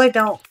really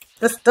don't.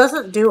 This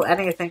doesn't do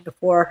anything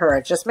for her.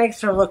 It just makes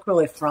her look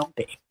really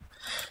frumpy.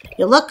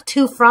 You look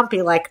too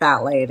frumpy like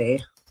that,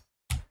 lady.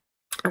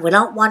 And we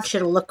don't want you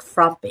to look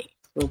frumpy.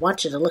 We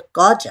want you to look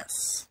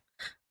gorgeous.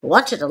 We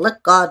want you to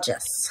look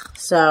gorgeous.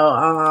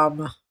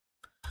 So,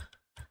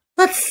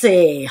 let's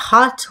see.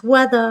 Hot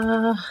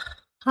weather,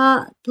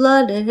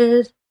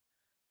 hot-blooded,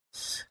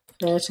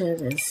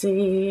 certain and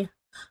see.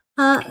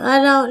 I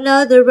don't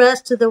know the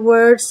rest of the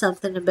words.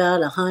 Something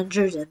about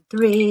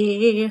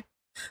 103.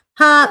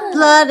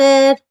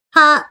 Hot-blooded,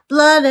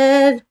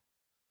 hot-blooded.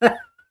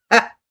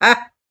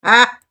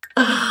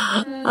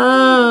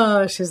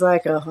 Oh, she's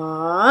like,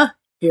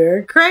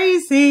 you're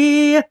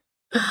crazy.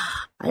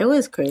 I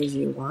was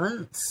crazy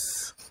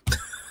once.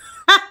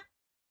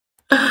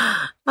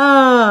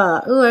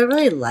 Oh, I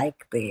really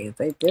like these.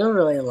 I do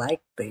really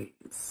like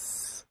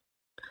these.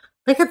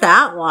 Look at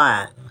that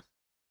one.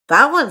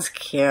 That one's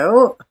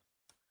cute.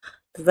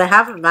 Do they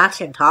have a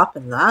matching top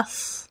in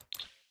this?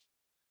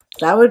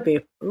 That would be,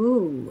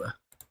 ooh.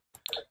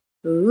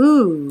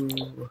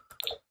 Ooh.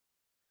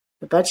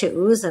 A bunch of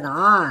oohs and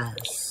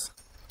ahs.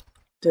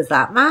 Does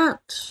that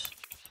match?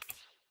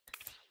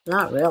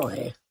 Not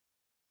really.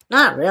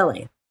 Not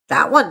really.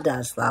 That one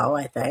does, though,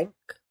 I think.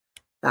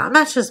 That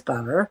matches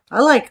better. I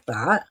like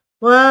that.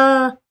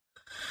 Well,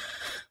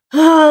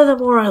 the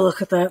more I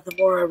look at that, the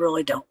more I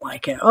really don't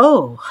like it.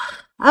 Oh.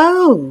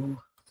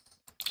 Oh.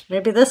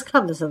 Maybe this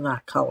comes in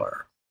that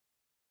color.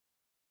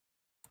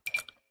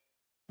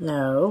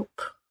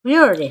 Nope. We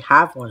already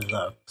have one of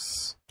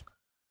those.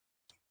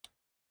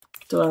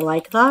 Do I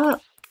like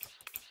that?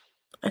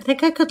 I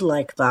think I could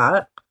like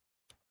that.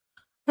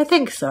 I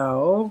think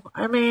so.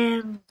 I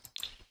mean,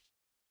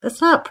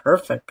 it's not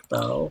perfect,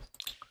 though.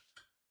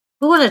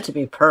 We want it to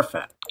be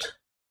perfect.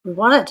 We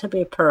want it to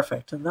be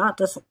perfect, and that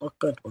doesn't look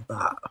good with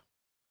that.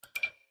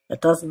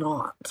 It does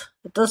not.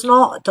 It does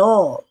not at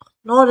all.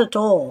 Not at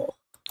all.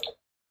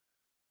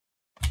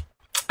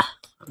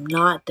 I'm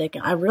not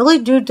digging. I really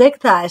do dig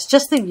that. It's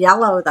just the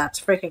yellow that's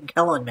freaking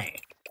killing me.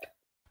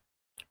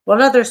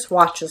 What other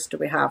swatches do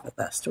we have with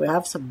this? Do we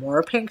have some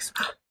more pinks?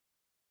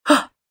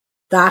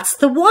 That's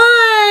the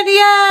one!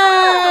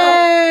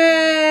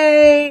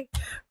 Yay!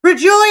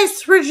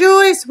 Rejoice,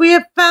 rejoice! We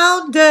have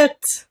found it!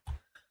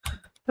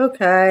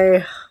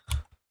 Okay.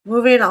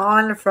 Moving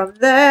on from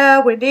there,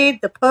 we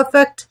need the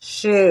perfect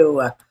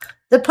shoe.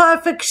 The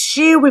perfect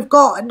shoe. We've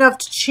got enough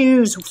to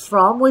choose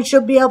from. We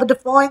should be able to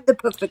find the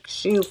perfect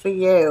shoe for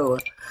you.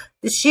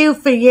 The shoe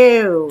for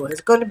you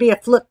is going to be a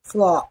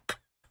flip-flop.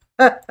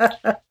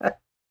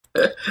 That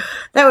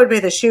would be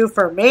the shoe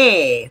for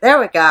me. There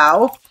we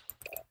go.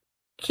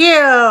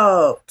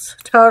 Cute.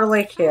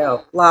 Totally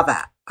cute. Love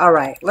it. All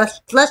right. Let's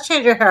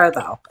change your hair,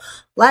 though.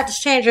 Let's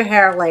change your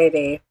hair,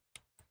 lady.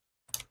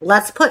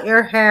 Let's put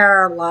your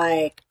hair,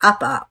 like,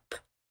 up. Up,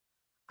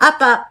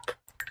 up.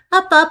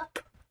 Up, up.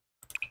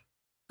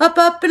 Up,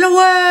 up, and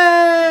away.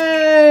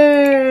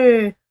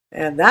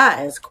 And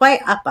that is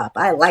quite up.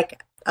 I like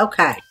it.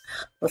 Okay.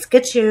 Let's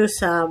get you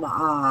some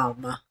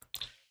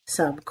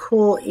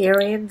cool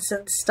earrings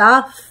and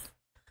stuff.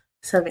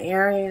 Some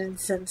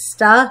earrings and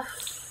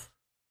stuff.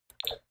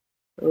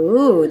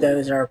 Ooh,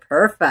 those are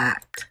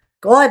perfect.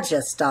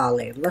 Gorgeous,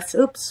 darling.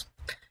 Oops.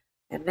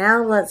 And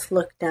now let's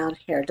look down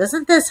here.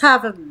 Doesn't this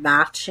have a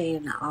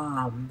matching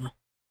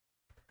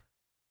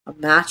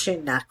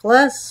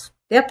necklace?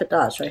 Yep, it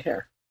does, right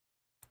here.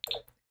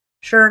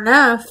 Sure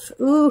enough.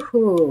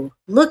 Ooh,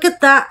 look at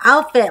that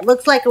outfit.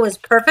 Looks like it was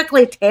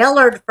perfectly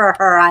tailored for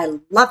her. I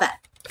love it.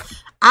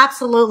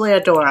 Absolutely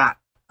adore it.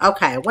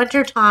 Okay,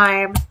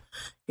 wintertime.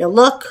 You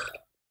look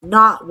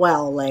not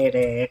well,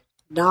 lady.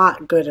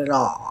 Not good at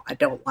all. I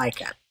don't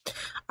like it.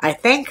 I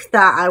think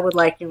that I would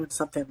like you in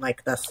something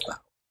like this, though.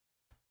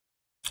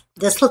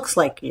 This looks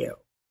like you.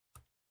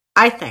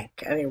 I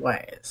think,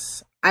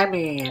 anyways. I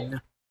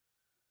mean,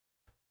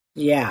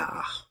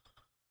 yeah.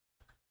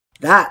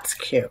 That's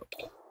cute.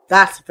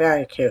 That's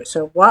very cute.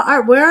 So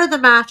where are the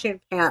matching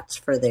pants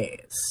for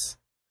these?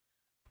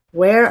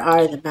 Where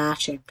are the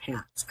matching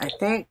pants? I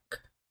think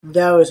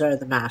those are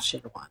the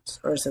matching ones.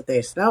 Or is it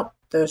these? Nope,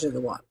 those are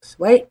the ones.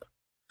 Wait.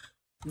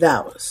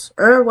 Those.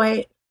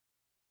 Wait.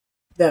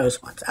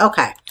 Those ones.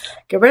 Okay.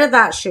 Get rid of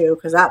that shoe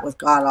because that was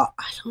god awful.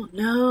 I don't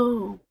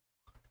know.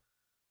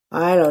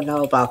 I don't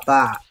know about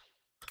that.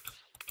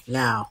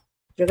 No.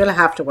 You're going to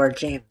have to wear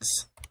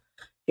jeans.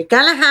 You're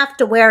going to have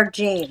to wear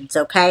jeans,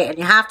 okay? And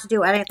you have to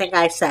do anything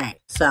I say.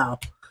 So.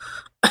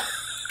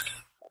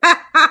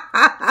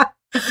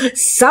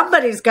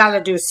 Somebody's got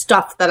to do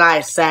stuff that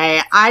I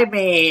say. I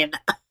mean.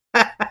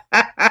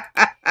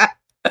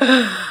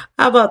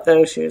 How about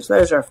those shoes?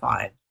 Those are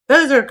fine.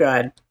 Those are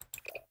good.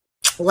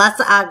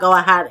 Let's go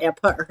ahead and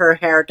put her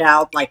hair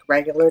down, like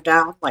regular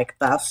down, like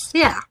this.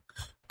 Yeah.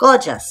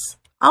 Gorgeous.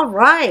 All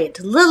right.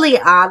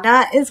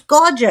 Liliana is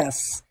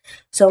gorgeous.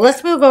 So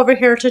let's move over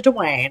here to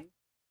Dwayne.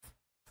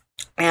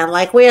 And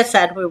like we had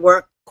said, we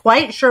weren't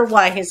quite sure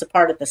why he's a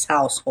part of this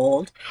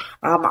household.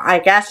 I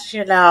guess,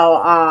 you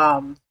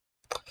know,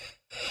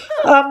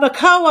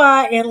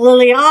 Makoa and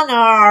Liliana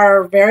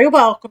are very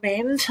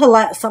welcoming to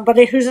let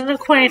somebody who's an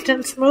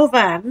acquaintance move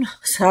in.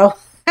 So,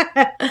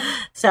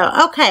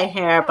 okay,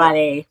 hair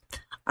buddy.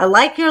 I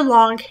like your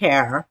long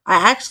hair.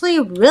 I actually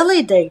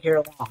really dig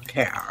your long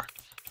hair.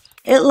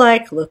 It,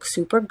 like, looks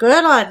super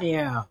good on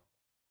you.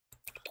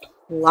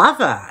 Love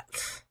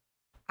it.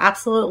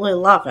 Absolutely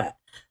love it.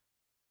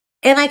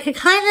 And I could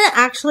kind of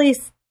actually,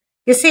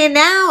 you see,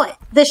 now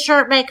this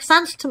shirt makes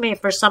sense to me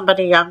for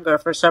somebody younger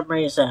for some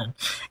reason.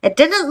 It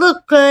didn't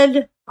look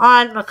good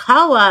on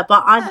Makoa,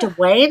 but on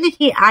Dwayne,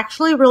 he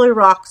actually really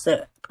rocks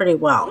it pretty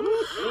well.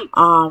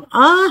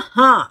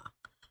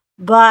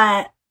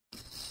 But,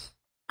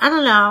 I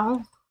don't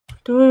know.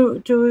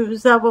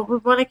 Is that what we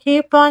want to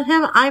keep on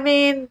him? I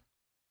mean,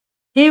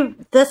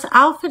 this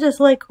outfit is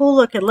like cool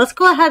looking. Let's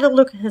go ahead and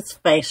look at his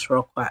face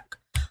real quick.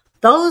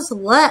 Those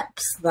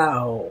lips,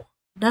 though.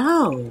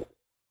 No.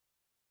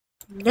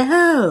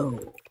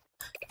 You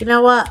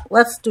know what?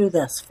 Let's do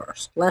this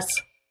first.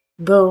 Let's,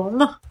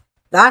 boom.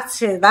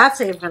 That's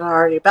even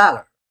already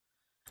better.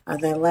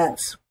 And then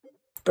let's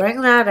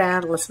bring that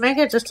in. Let's make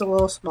it just a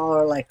little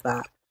smaller like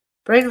that.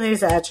 Bring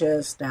these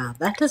edges down.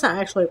 That doesn't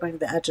actually bring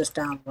the edges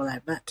down what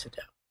I meant to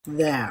do.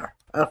 There.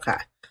 Okay.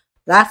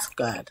 That's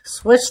good.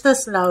 Switch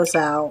this nose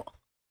out.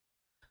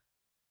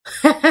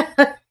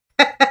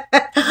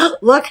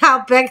 Look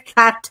how big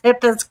that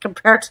tip is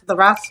compared to the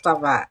rest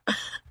of it.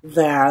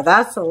 There.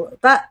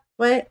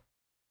 Wait.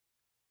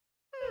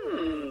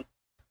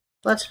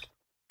 Let's.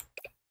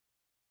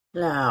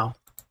 No.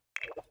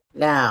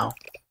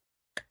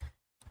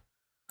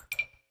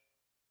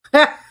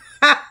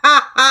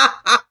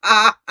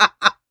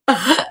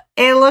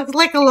 It looks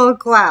like a little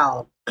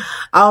clown.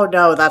 Oh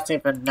no, that's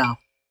even, no.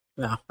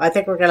 I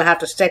think we're going to have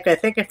to stick. I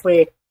think if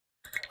we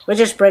We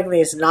just bring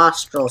these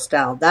nostrils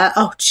down. That,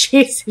 oh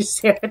jeez, you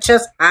see what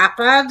just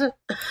happened?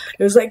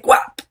 It was like,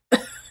 whap.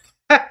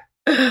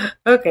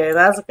 Okay,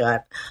 that's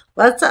good.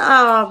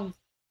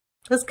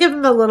 Let's give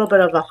him a little bit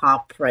of a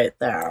hop right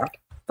there.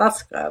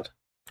 That's good.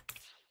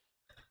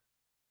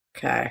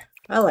 Okay,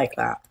 I like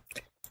that.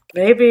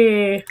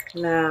 Maybe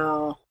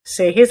now,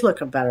 see, he's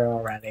looking better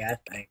already, I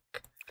think.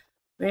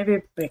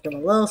 Maybe make him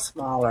a little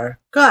smaller.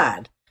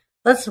 Good.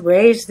 Let's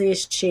raise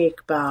these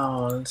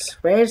cheekbones.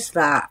 Raise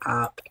that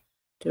up.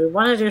 Do we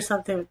want to do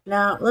something?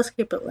 No, let's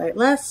keep it like,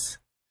 let's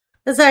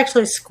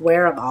actually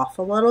square him off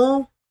a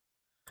little.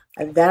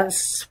 And then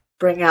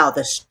bring out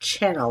this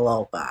chin a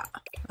little bit.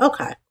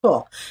 Okay,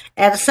 cool.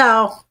 And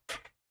so,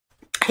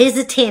 he's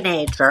a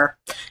teenager.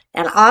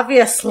 And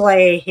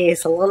obviously,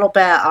 he's a little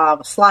bit,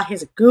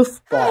 he's a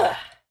goofball.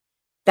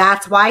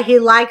 That's why he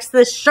likes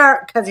this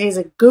shirt, because he's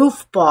a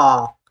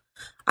goofball.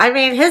 I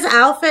mean, his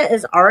outfit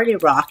is already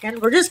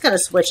rocking. We're just going to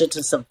switch it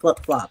to some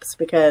flip-flops,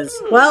 because,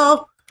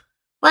 well,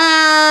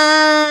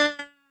 I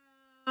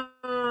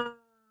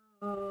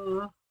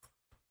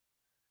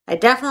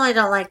definitely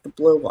don't like the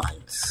blue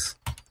ones.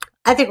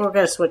 I think we're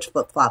going to switch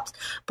flip-flops.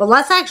 But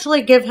let's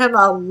actually give him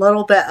a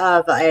little bit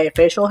of a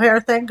facial hair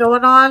thing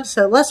going on.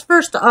 So let's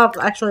first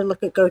actually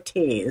look at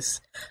goatees.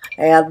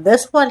 And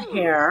this one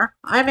here,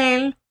 I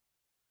mean,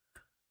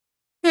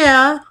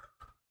 yeah.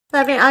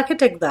 I mean, I could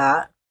dig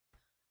that.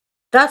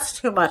 That's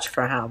too much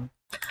for him.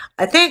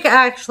 I think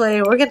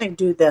actually we're going to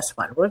do this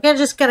one. We're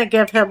just going to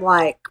give him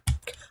like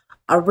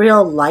a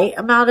real light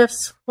amount of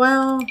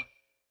swell.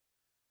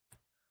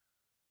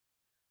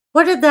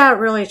 What did that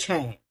really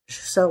change?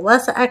 So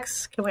let's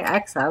X, can we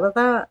X out of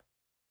that?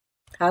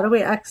 How do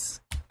we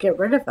get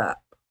rid of it?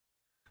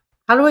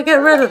 How do we get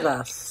rid of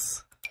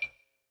this?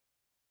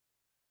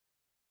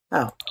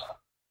 Oh.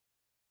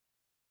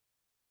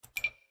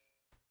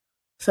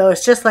 So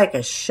it's just like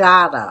a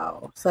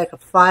shadow. It's like a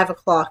 5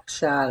 o'clock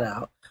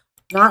shadow.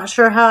 Not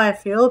sure how I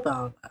feel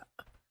about it.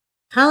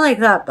 Kind of like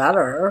that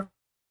better.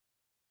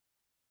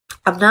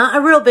 I'm not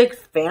a real big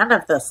fan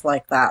of this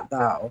like that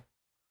though.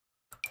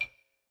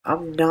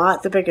 I'm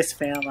not the biggest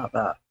fan of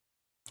it.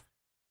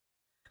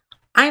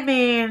 I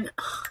mean,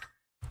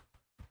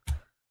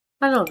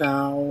 I don't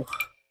know.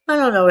 I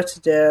don't know what to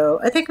do.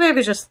 I think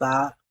maybe just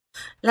that.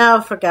 No,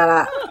 forget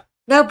it.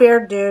 No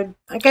beard, dude.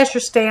 I guess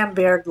you're staying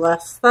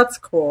beardless. That's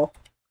cool.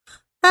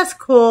 That's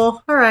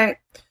cool. Alright.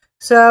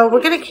 So,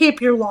 we're going to keep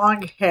your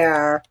long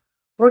hair.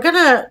 We're going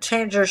to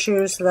change your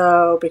shoes,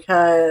 though,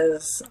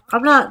 because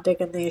I'm not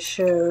digging these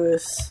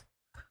shoes.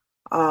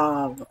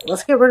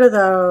 Let's get rid of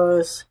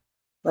those.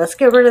 Let's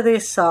get rid of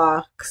these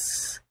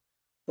socks.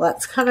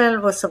 Let's come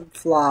in with some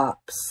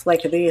flops.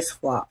 Like these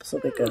flops will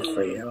be good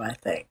for you, I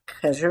think.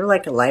 Because you're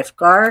like a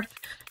lifeguard.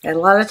 And a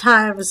lot of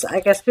times, I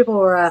guess people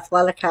who are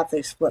athletic have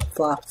these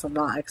flip-flops. I'm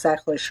not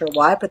exactly sure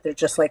why, but they're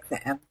just like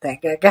the end thing,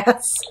 I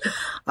guess.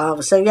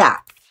 So yeah.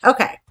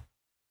 Okay.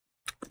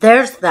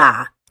 There's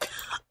that.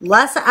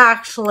 Let's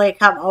actually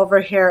come over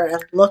here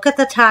and look at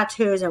the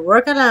tattoos. And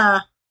we're going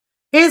to...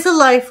 He's a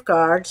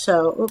lifeguard,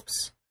 so...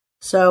 Oops.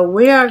 So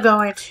we are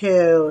going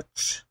to...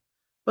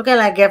 We're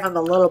going to give him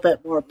a little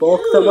bit more bulk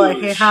than what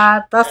he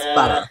had. That's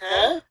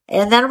better.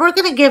 And then we're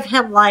going to give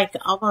him like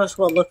almost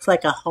what looks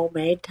like a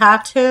homemade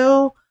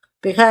tattoo.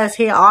 Because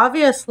he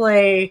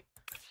obviously,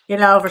 you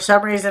know, for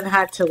some reason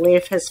had to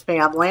leave his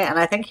family. And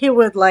I think he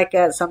would like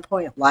at some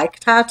point like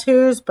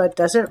tattoos. But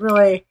doesn't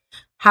really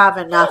have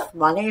enough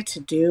money to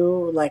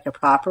do like a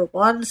proper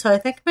one. So I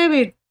think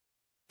maybe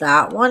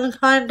that one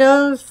kind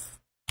of.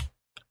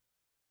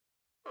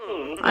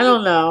 I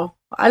don't know.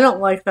 I don't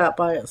like that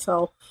by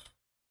itself.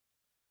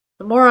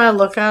 The more I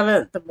look at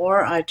it, the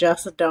more I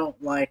just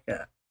don't like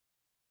it.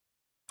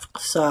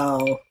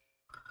 So,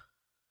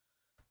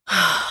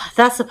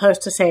 that's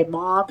supposed to say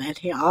mom, and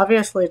he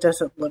obviously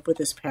doesn't live with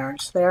his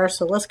parents there,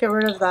 so let's get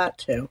rid of that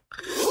too.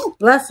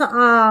 Let's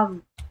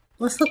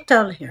look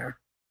down here.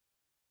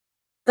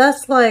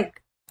 That's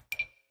like,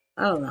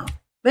 I don't know,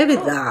 maybe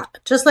that,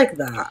 just like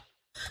that.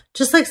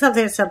 Just like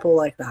something simple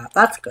like that.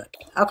 That's good.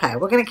 Okay,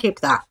 we're going to keep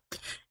that.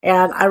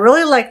 And I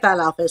really like that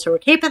outfit, so we're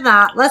keeping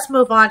that. Let's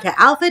move on to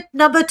outfit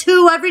number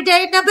 2,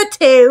 everyday number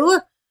 2.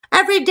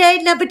 Everyday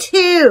number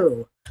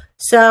 2.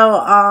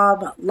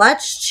 So,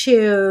 let's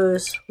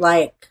choose,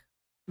 like,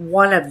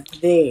 one of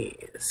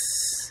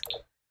these.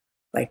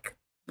 Like,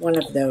 one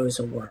of those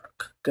will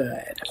work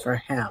good for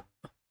him.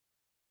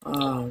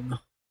 I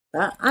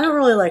don't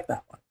really like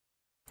that one.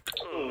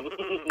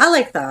 I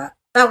like that.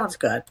 That one's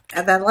good.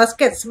 And then let's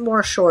get some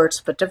more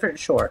shorts, but different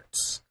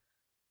shorts.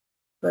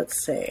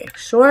 Let's see.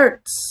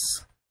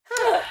 Shorts.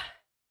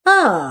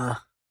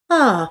 What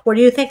are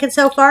you thinking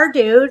so far,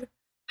 dude?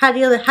 How do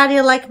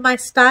you like my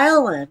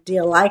styling? Do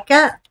you like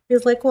it?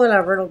 He's like,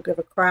 whatever, don't give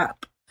a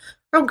crap.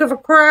 I don't give a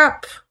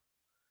crap.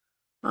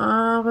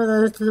 Are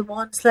those the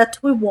ones that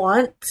we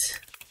want?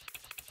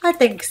 I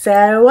think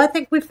so. I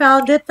think we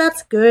found it.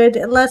 That's good.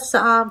 And let's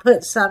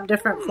put some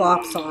different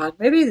flops on.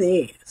 Maybe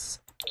these.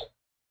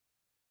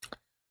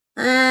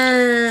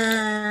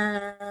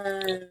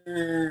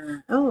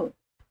 Oh.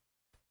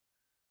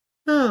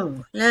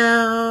 Oh,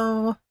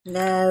 no,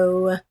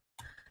 no,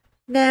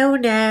 no,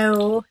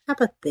 no. How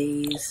about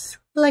these?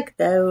 I like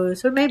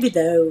those, or maybe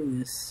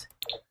those.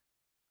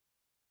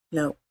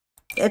 No.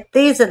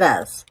 These are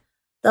those.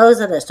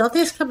 Those are those. Don't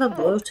these come in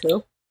blue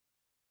too?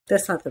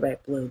 That's not the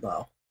right blue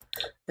though.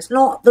 It's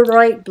not the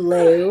right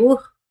blue.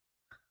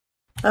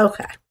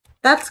 Okay.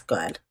 That's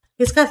good.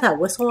 He's got that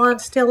whistle on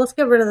still. Let's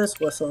get rid of this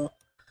whistle.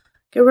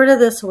 Get rid of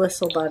this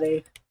whistle,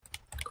 buddy.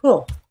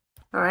 Cool.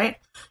 Alright.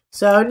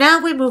 So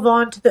now we move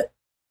on to the...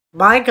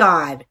 My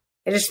God.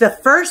 It is the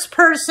first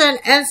person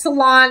in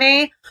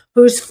Solani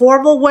whose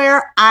formal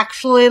wear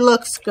actually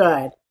looks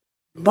good.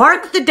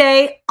 Mark the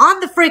date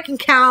on the freaking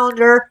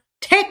calendar.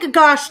 Take a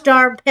gosh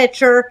darn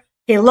picture.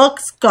 He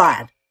looks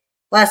good.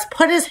 Let's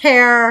put his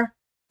hair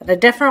in a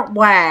different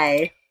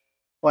way.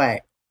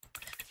 Wait.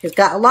 He's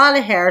got a lot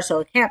of hair, so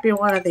it can't be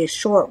one of these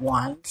short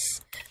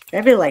ones.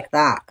 Maybe like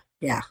that.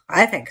 Yeah,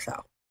 I think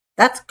so.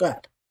 That's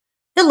good.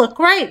 You look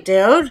great,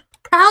 dude.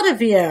 Proud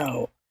of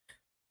you.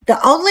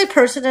 The only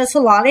person in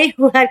Solani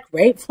who had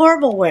great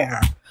formal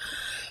wear.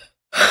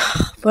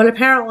 But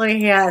apparently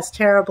he has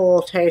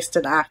terrible taste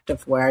in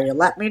activewear. You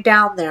let me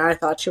down there. I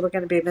thought you were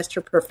going to be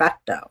Mr.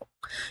 Perfecto.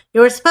 You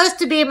were supposed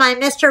to be my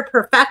Mr.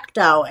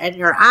 Perfecto, and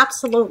you're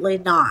absolutely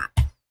not.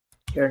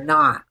 You're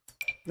not.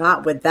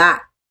 Not with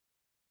that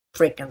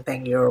freaking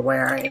thing you were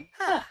wearing.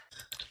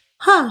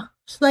 Huh.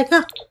 She's like,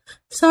 oh,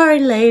 sorry,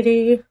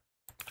 lady.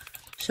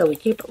 Shall we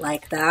keep it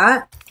like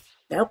that?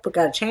 Nope, we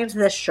got to change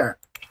this shirt.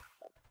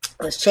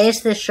 Let's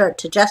change this shirt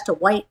to just a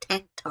white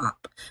tank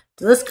top.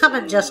 Does this come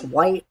in just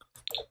white?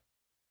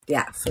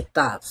 Yes, it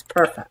does.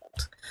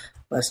 Perfect.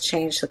 Let's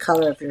change the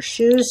color of your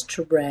shoes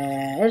to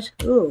red.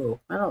 Ooh,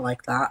 I don't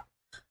like that.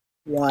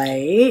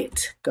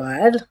 White.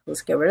 Good.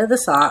 Let's get rid of the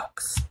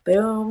socks.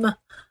 Boom.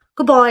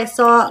 Goodbye,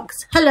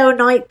 socks. Hello,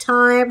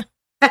 nighttime.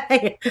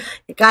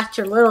 You got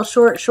your little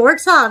short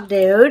shorts on,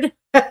 dude.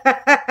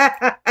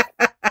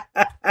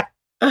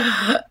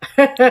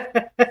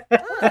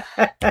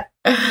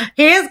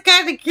 He is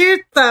kind of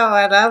cute, though,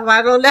 and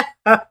I don't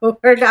know.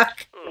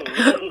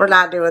 We're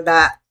not doing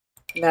that.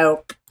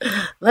 Nope.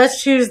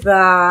 Let's choose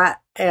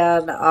that,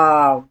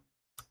 and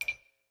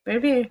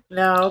maybe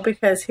no,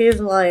 because he's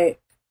like,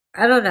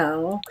 I don't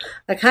know.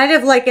 I kind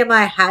of like in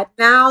my head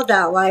now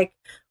that like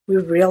we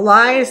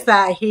realize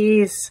that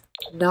he's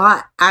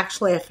not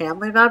actually a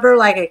family member.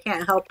 Like I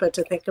can't help but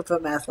to think of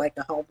him as like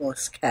a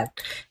homeless kid,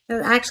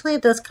 and actually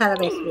it does kind of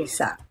make me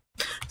sad.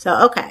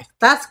 So okay,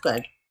 that's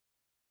good.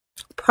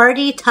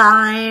 Party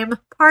time.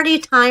 Party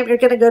time. You're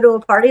going to go to a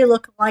party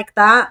looking like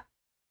that?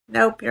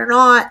 Nope, you're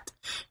not.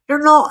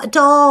 You're not at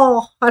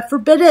all. I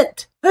forbid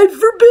it. I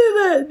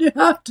forbid it. You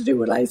have to do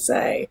what I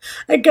say.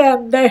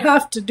 Again, they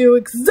have to do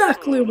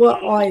exactly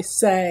what I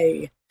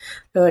say.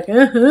 They're like,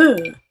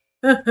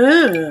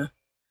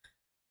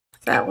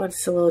 That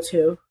one's a little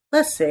too...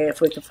 Let's see if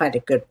we can find a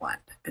good one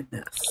in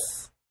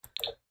this.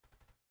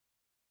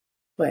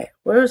 Wait,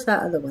 where's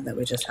that other one that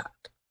we just had?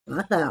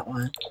 Not that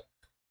one.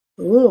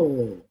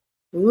 Ooh.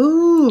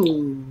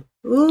 Ooh.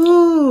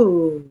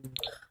 Ooh.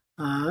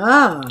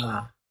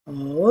 Ah.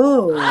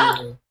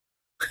 Oh.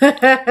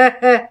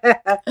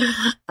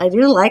 I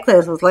do like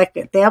those. It's like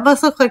they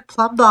almost look like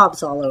plum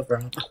bombs all over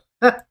them.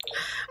 All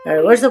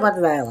right, where's the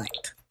one that I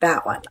liked?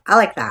 That one. I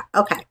like that.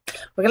 Okay.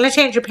 We're going to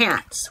change your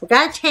pants. We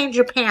got to change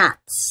your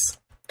pants.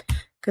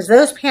 Because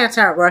those pants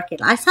aren't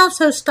working. I sound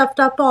so stuffed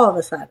up all of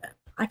a sudden.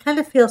 I kind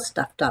of feel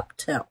stuffed up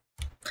too.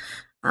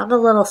 I'm a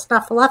little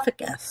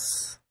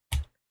snuffleupagus.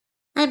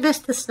 I miss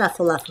the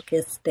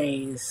snuffleupagus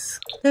days.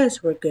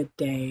 Those were good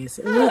days.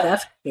 Ooh,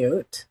 that's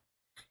cute.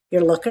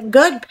 You're looking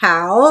good,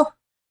 pal.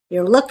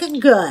 You're looking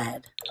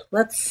good.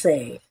 Let's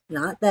see.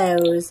 Not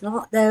those,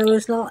 not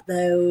those, not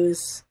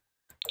those.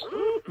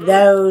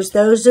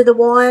 Those are the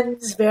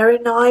ones. Very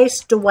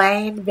nice,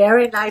 Dwayne.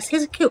 Very nice.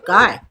 He's a cute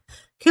guy.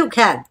 Cute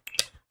kid.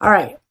 All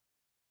right.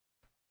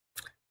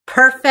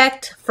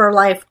 Perfect for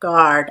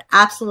lifeguard.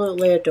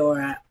 Absolutely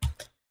adore it.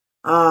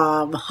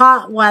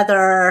 Hot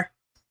weather.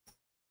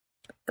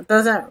 It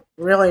doesn't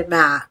really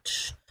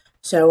match.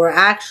 So we're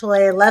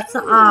actually, let's,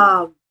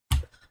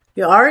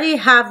 you already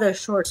have those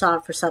shorts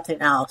on for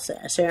something else.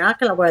 So you're not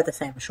going to wear the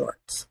same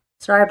shorts.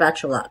 Sorry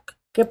about your luck.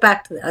 Get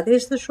back to are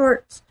these the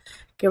shorts?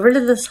 Get rid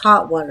of this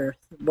hot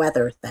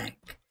weather thing.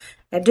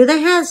 And do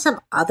they have some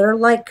other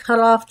like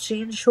cutoff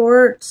jean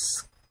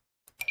shorts?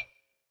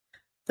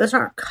 Those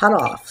aren't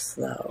cutoffs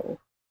though.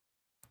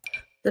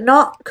 They're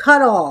not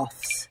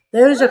cutoffs.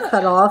 Those are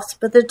cutoffs,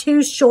 but they're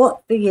too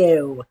short for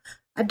you.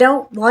 I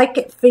don't like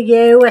it for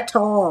you at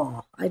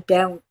all. I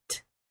don't.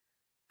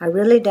 I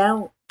really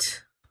don't.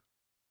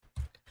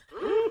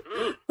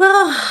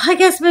 Well, I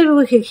guess maybe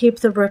we could keep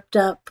the ripped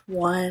up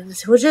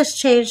ones. We'll just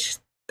change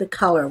the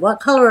color. What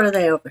color are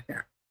they over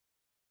here?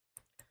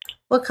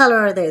 What color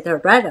are they?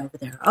 They're red over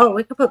there. Oh,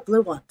 we can put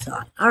blue ones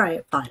on. All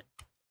right, fine.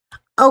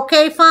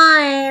 Okay,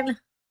 fine.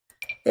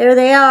 There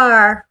they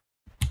are.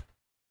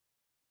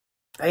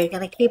 Are you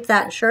going to keep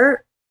that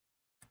shirt?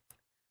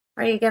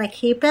 Are you going to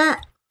keep it?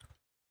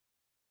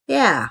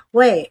 Yeah,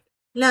 wait.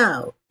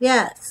 No.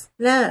 Yes.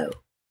 No.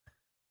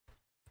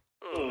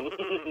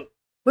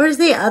 Where's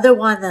the other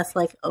one that's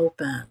like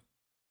open?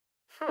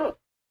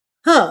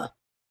 Huh.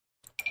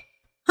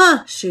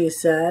 Huh, she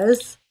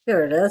says.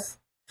 Here it is.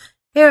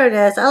 Here it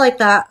is. I like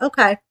that.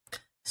 Okay.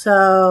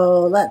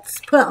 So let's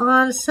put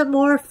on some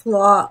more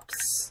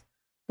flops.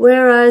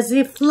 Where are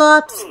the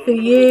flops for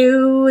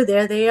you?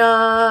 There they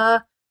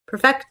are.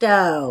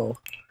 Perfecto.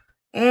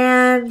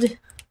 And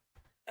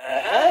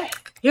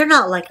you're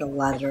not like a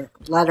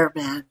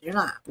letterman. You're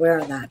not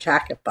wearing that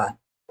jacket, bud.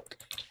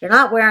 You're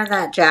not wearing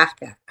that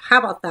jacket. How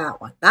about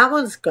that one? That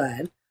one's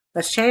good.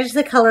 Let's change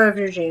the color of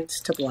your jeans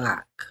to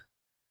black.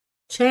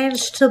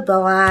 Change to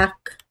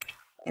black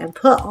and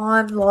put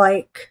on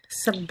like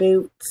some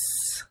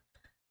boots.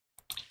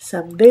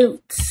 Some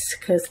boots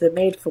because they're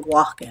made for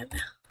walking.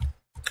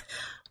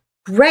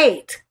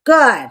 Great.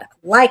 Good.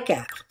 Like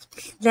it.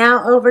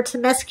 Now over to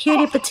Miss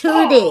Cutie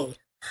Patootie.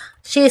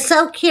 She is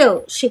so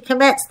cute. She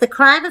commits the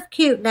crime of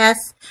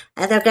cuteness,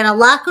 and they're going to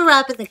lock her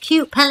up in the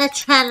cute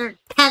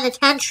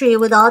penitentiary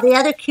with all the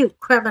other cute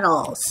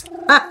criminals.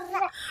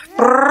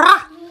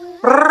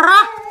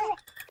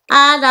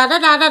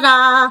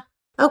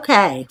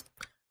 Okay.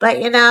 But,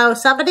 you know,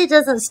 somebody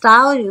doesn't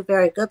style you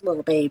very good,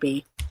 little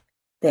baby.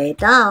 They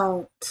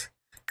don't.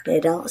 They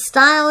don't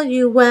style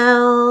you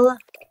well.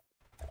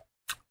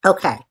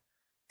 Okay.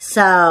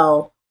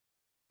 So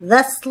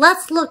let's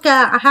look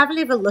at, I haven't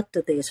even looked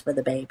at these for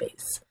the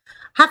babies.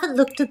 Haven't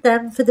looked at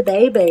them for the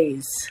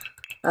babies.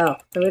 Oh,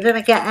 so we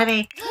didn't get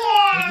any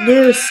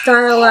new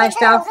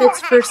stylized outfits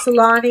for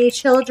Solani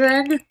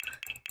children.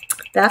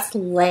 That's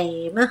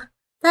lame.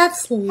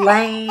 That's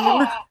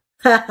lame.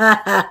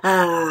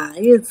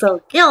 You're so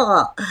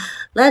cute.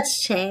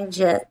 Let's change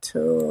it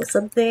to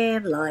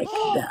something like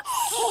this.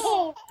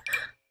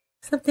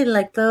 Something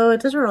like, though,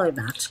 it doesn't really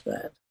match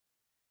good.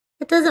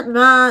 It doesn't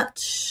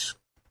match.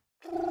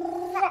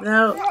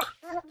 Nope.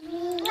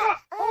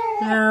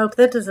 Nope,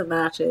 that doesn't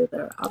match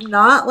either. I'm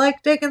not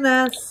like digging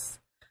this.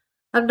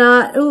 I'm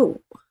not.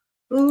 Ooh.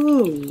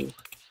 Ooh.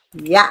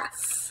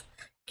 Yes.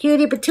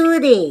 Cutie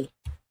Patootie.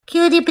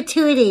 Cutie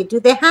Patootie. Do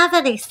they have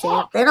any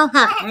They don't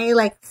have any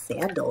like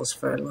sandals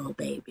for little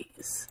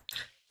babies.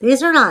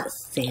 These are not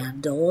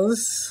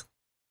sandals.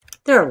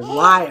 They're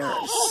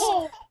liars.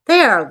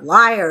 They are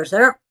liars.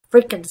 They're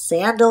freaking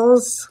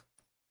sandals.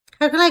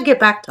 How can I get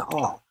back to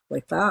all?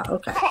 Like that?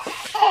 Okay.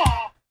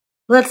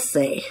 Let's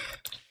see.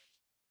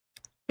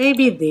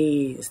 Maybe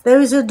these.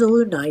 Those will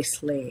do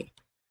nicely.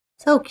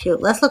 So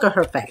cute. Let's look at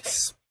her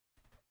face.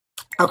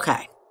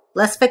 Okay.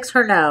 Let's fix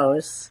her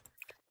nose.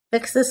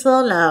 Fix this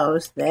little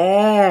nose.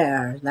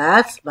 There.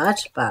 That's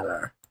much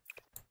better.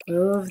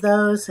 Move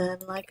those in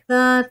like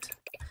that.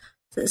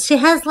 So she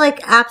has like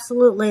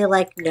absolutely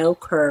like no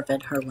curve in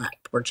her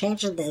lip. We're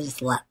changing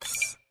these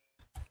lips.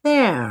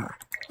 There.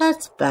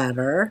 That's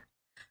better.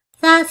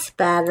 That's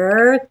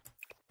better.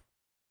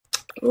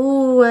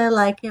 Ooh, I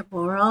like it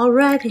more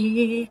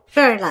already.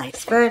 Very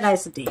nice. Very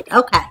nice indeed.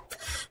 Okay.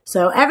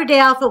 So, everyday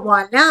outfit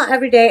 1. Now,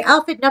 everyday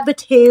outfit number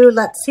 2.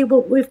 Let's see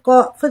what we've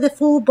got for the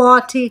full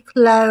body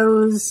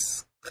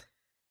clothes.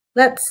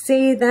 Let's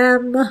see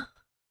them.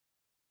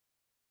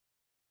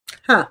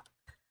 Huh.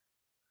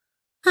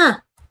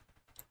 Huh.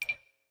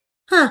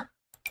 Huh.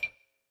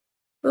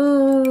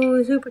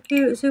 Ooh, super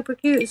cute, super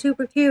cute,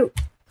 super cute.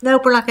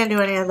 Nope, we're not going to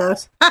do any of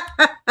those.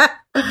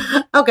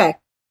 Okay.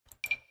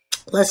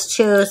 Let's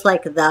choose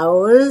like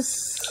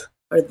those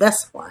or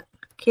this one.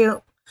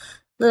 Cute.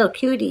 Little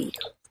cutie.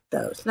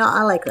 Those. No,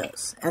 I like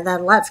those. And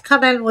then let's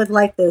come in with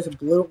like those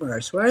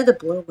bloomers. Where are the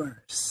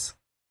bloomers?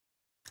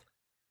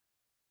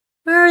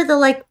 Where are the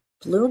like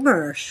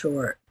bloomer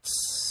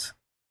shorts?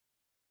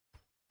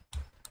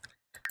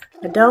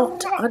 I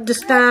don't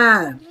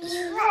understand.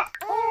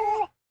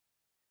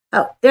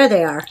 Oh, there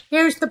they are.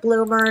 Here's the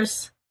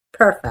bloomers.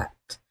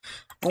 Perfect.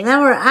 And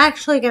then we're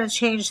actually going to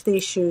change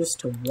these shoes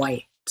to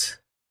white.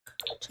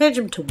 Change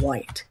them to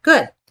white.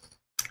 Good.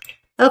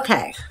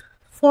 Okay.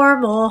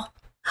 Formal.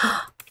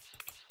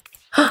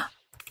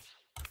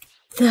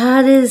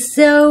 That is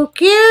so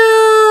cute.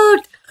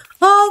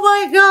 Oh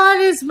my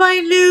god, it's my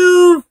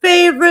new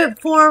favorite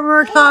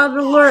former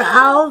toddler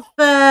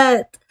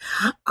outfit.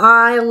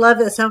 I love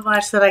it so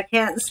much that I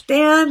can't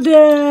stand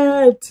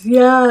it.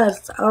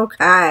 Yes.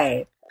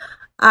 Okay.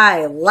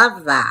 I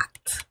love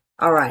that.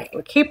 All right.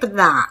 We're keeping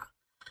that.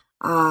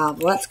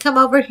 Let's come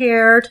over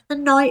here to the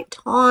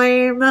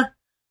nighttime.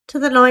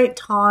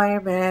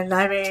 And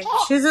I mean,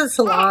 she's in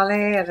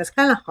Solani, and it's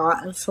kind of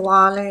hot in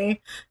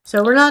Solani,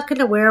 so we're not going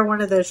to wear one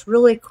of those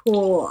really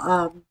cool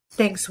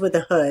things with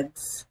the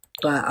hoods,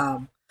 but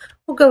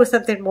we'll go with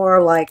something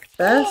more like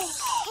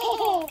this.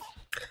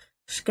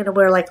 She's going to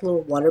wear like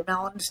little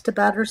watermelons to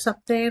bed or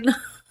something.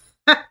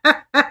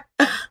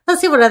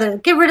 Let's see what other.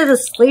 Get rid of the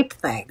sleep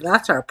thing.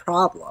 That's our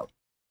problem.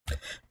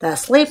 That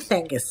sleep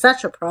thing is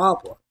such a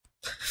problem.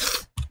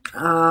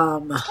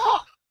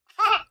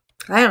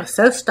 I am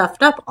so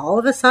stuffed up all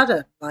of a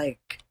sudden.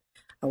 Like,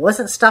 I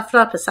wasn't stuffed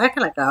up a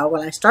second ago.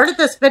 When I started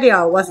this video,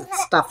 I wasn't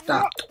stuffed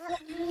up.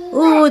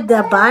 Ooh,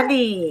 the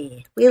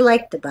bunny. We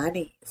like the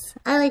bunnies.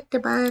 I like the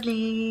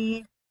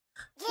bunny.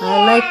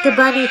 I like the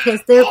bunny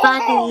because they're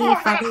funny.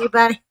 Funny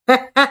bunny.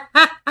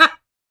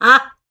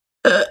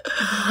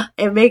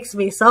 It makes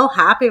me so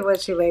happy when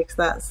she makes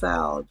that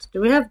sound.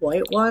 Do we have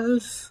white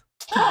ones?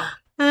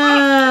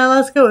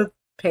 Let's go with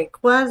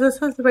pink ones. This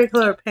one's the right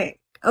color pink.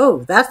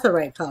 Oh, that's the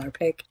right color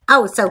pink.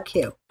 Oh, so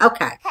cute.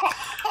 Okay.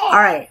 All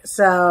right.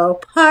 So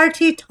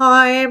party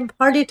time.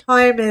 Party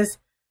time is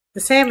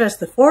the same as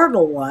the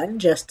formal one,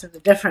 just in a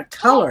different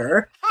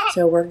color.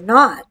 So we're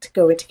not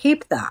going to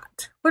keep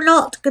that. We're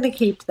not going to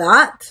keep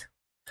that.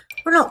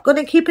 We're not going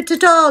to keep it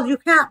at all. You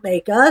can't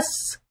make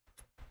us.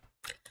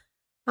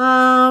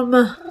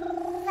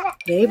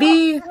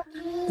 Maybe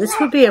this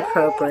would be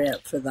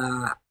appropriate for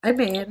that. I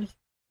mean,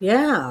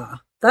 yeah,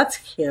 that's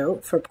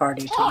cute for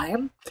party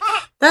time.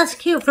 That's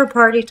cute for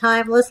party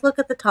time. Let's look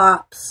at the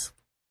tops.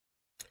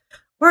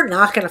 We're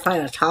not going to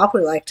find a top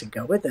we like to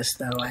go with this,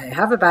 though. I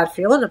have a bad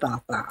feeling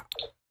about that.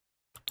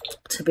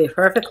 To be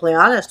perfectly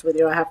honest with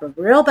you, I have a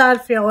real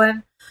bad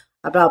feeling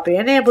about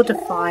being able to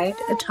find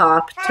a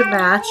top to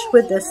match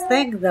with this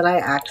thing that I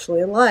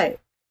actually like.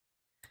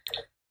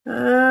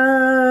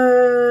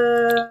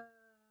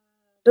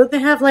 Don't they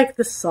have like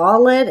the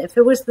solid? If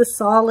it was the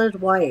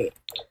solid white,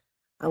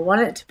 I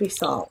want it to be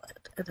solid.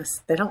 And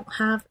they don't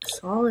have a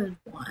solid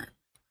one.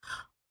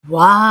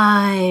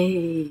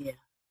 Why?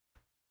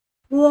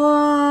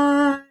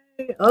 Why?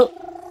 Oh.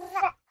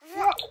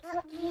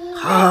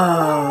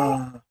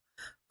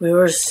 We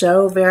were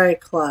so very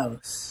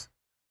close.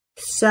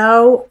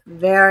 So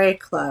very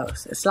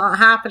close. It's not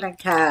happening,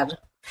 Cad.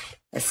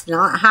 It's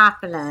not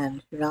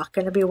happening. You're not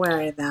going to be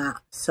wearing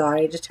that.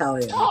 Sorry to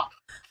tell you.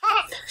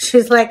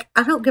 She's like,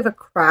 I don't give a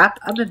crap.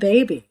 I'm a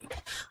baby.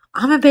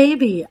 I'm a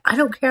baby. I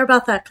don't care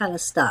about that kind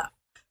of stuff.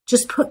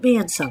 Just put me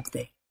in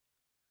something.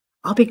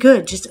 I'll be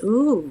good. Just,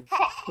 ooh.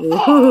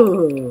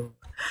 Ooh.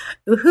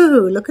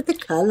 Ooh, look at the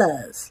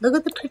colors. Look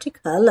at the pretty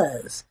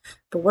colors.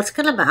 But what's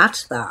going to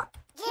match that?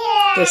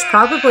 There's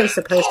probably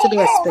supposed to be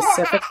a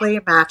specifically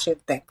matching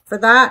thing for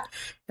that.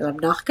 And I'm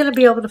not going to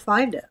be able to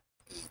find it.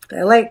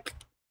 I like,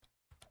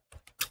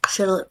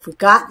 should have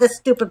forgot this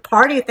stupid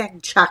party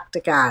thing chucked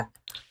again.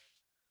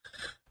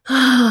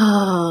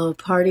 Oh,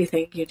 party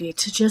thing. You need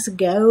to just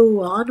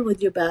go on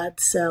with your bad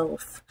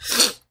self.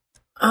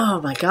 Oh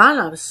my God,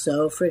 I'm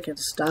so freaking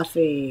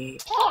stuffy.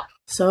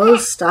 So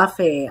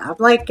stuffy. I'm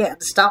like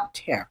getting stumped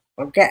here.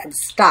 I'm getting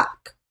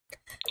stuck.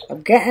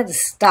 I'm getting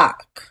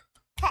stuck.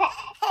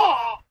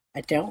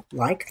 I don't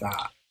like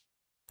that.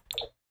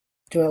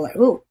 Do I like,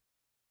 ooh.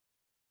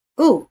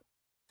 Ooh.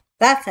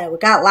 That's it. We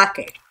got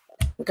lucky.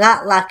 We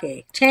got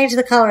lucky. Change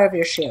the color of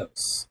your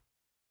shoes.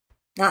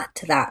 Not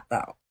to that,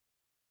 though.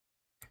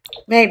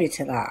 Maybe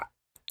to that.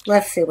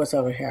 Let's see what's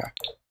over here.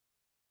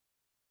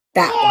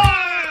 That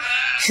one.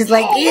 She's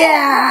like,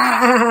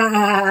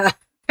 yeah!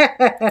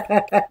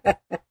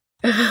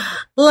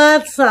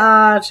 Let's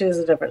choose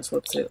a different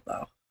swimsuit,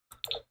 though.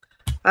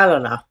 I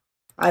don't know.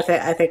 I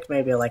think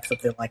maybe I like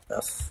something like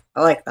this.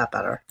 I like that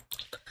better.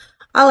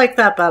 I like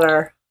that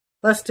better.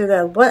 Let's do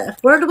that.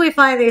 Where do we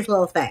find these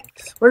little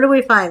things? Where do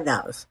we find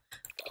those?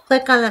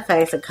 Click on the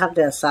face and come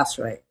to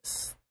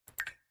accessories.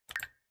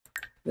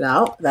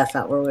 No, that's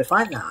not where we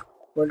find that.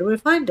 Where do we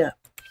find it?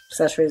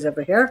 Accessories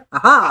over here.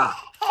 Aha!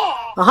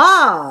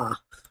 Aha!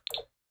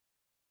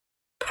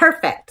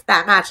 Perfect.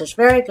 That matches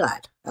very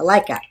good. I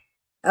like it.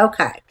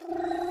 Okay.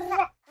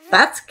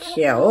 That's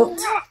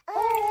cute.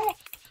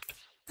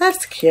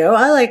 That's cute.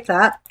 I like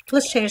that.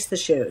 Let's change the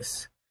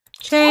shoes.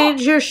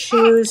 Change your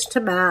shoes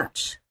to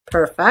match.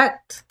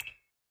 Perfect.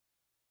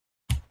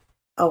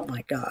 Oh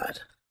my God.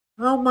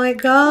 Oh my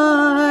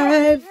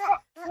God.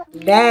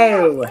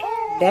 No.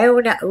 No,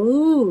 no.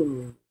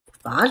 Ooh.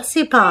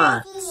 Fancy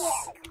pants.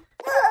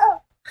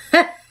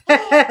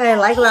 I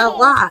like that a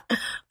lot.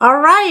 All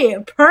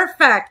right.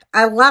 Perfect.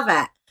 I love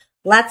it.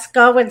 Let's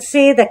go and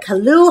see the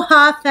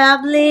Kealohas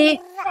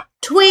family.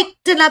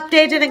 Tweaked and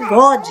updated and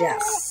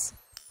gorgeous.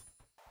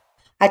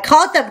 I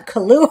called them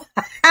Kealohas.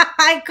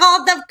 I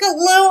called them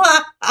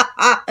Kealohas.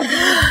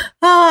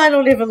 Oh, I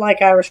don't even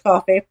like Irish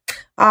coffee.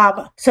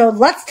 So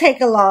let's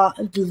take a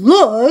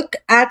look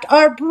at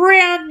our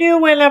brand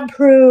new and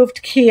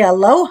improved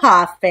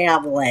Kealohas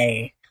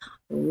family.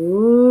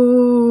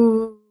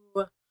 Ooh.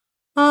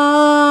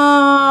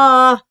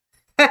 Ah.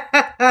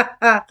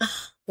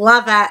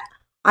 Love it.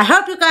 I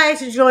hope you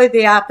guys enjoyed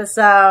the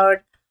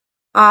episode.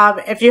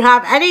 If you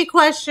have any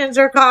questions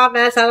or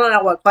comments, I don't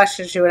know what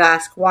questions you would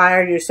ask. Why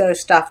are you so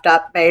stuffed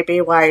up,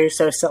 maybe? Why are you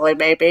so silly,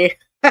 maybe?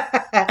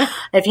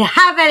 If you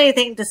have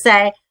anything to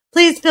say,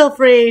 please feel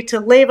free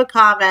to leave a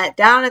comment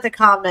down in the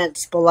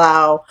comments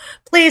below.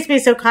 Please be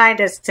so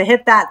kind as to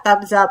hit that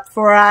thumbs up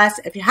for us.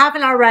 If you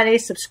haven't already,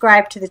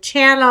 subscribe to the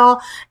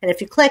channel. And if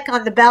you click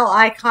on the bell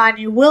icon,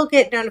 you will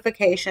get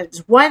notifications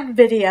when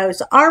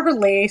videos are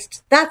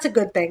released. That's a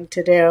good thing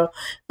to do.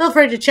 Feel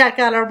free to check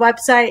out our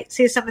website,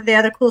 see some of the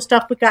other cool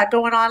stuff we got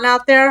going on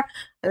out there.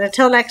 And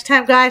until next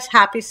time, guys,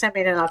 happy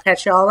simming, and I'll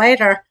catch you all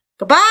later.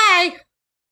 Goodbye!